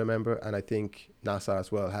hopefuls, I remember, and I think Nasser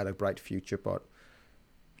as well had a bright future, but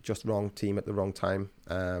just wrong team at the wrong time.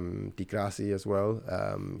 Di Grassi as well.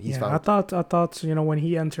 He's I thought, you know, when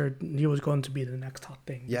he entered, he was going to be the next hot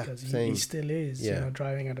thing. Yeah, because he same. still is, you Yeah. know,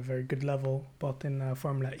 driving at a very good level, but in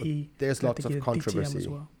Formula But E. there's I lots think of he did DTM controversy as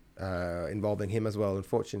well. involving him as well,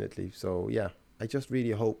 unfortunately. So yeah, I just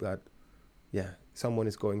really hope that, yeah, someone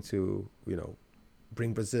is going to, you know,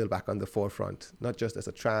 bring Brazil back on the forefront, not just as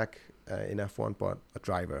a track in F1, but a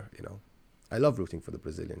driver, you know. I love rooting for the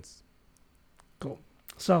Brazilians.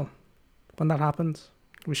 So, when that happens,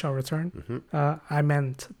 we shall return. I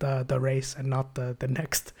meant the race and not the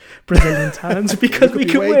next Brazilian talent, because we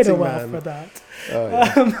be could wait a waiting, while man. for that. Oh,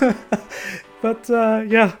 yeah. But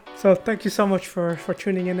yeah, so thank you so much for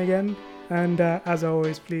tuning in again. And as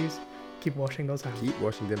always, please keep washing those hands. Keep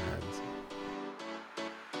washing them hands.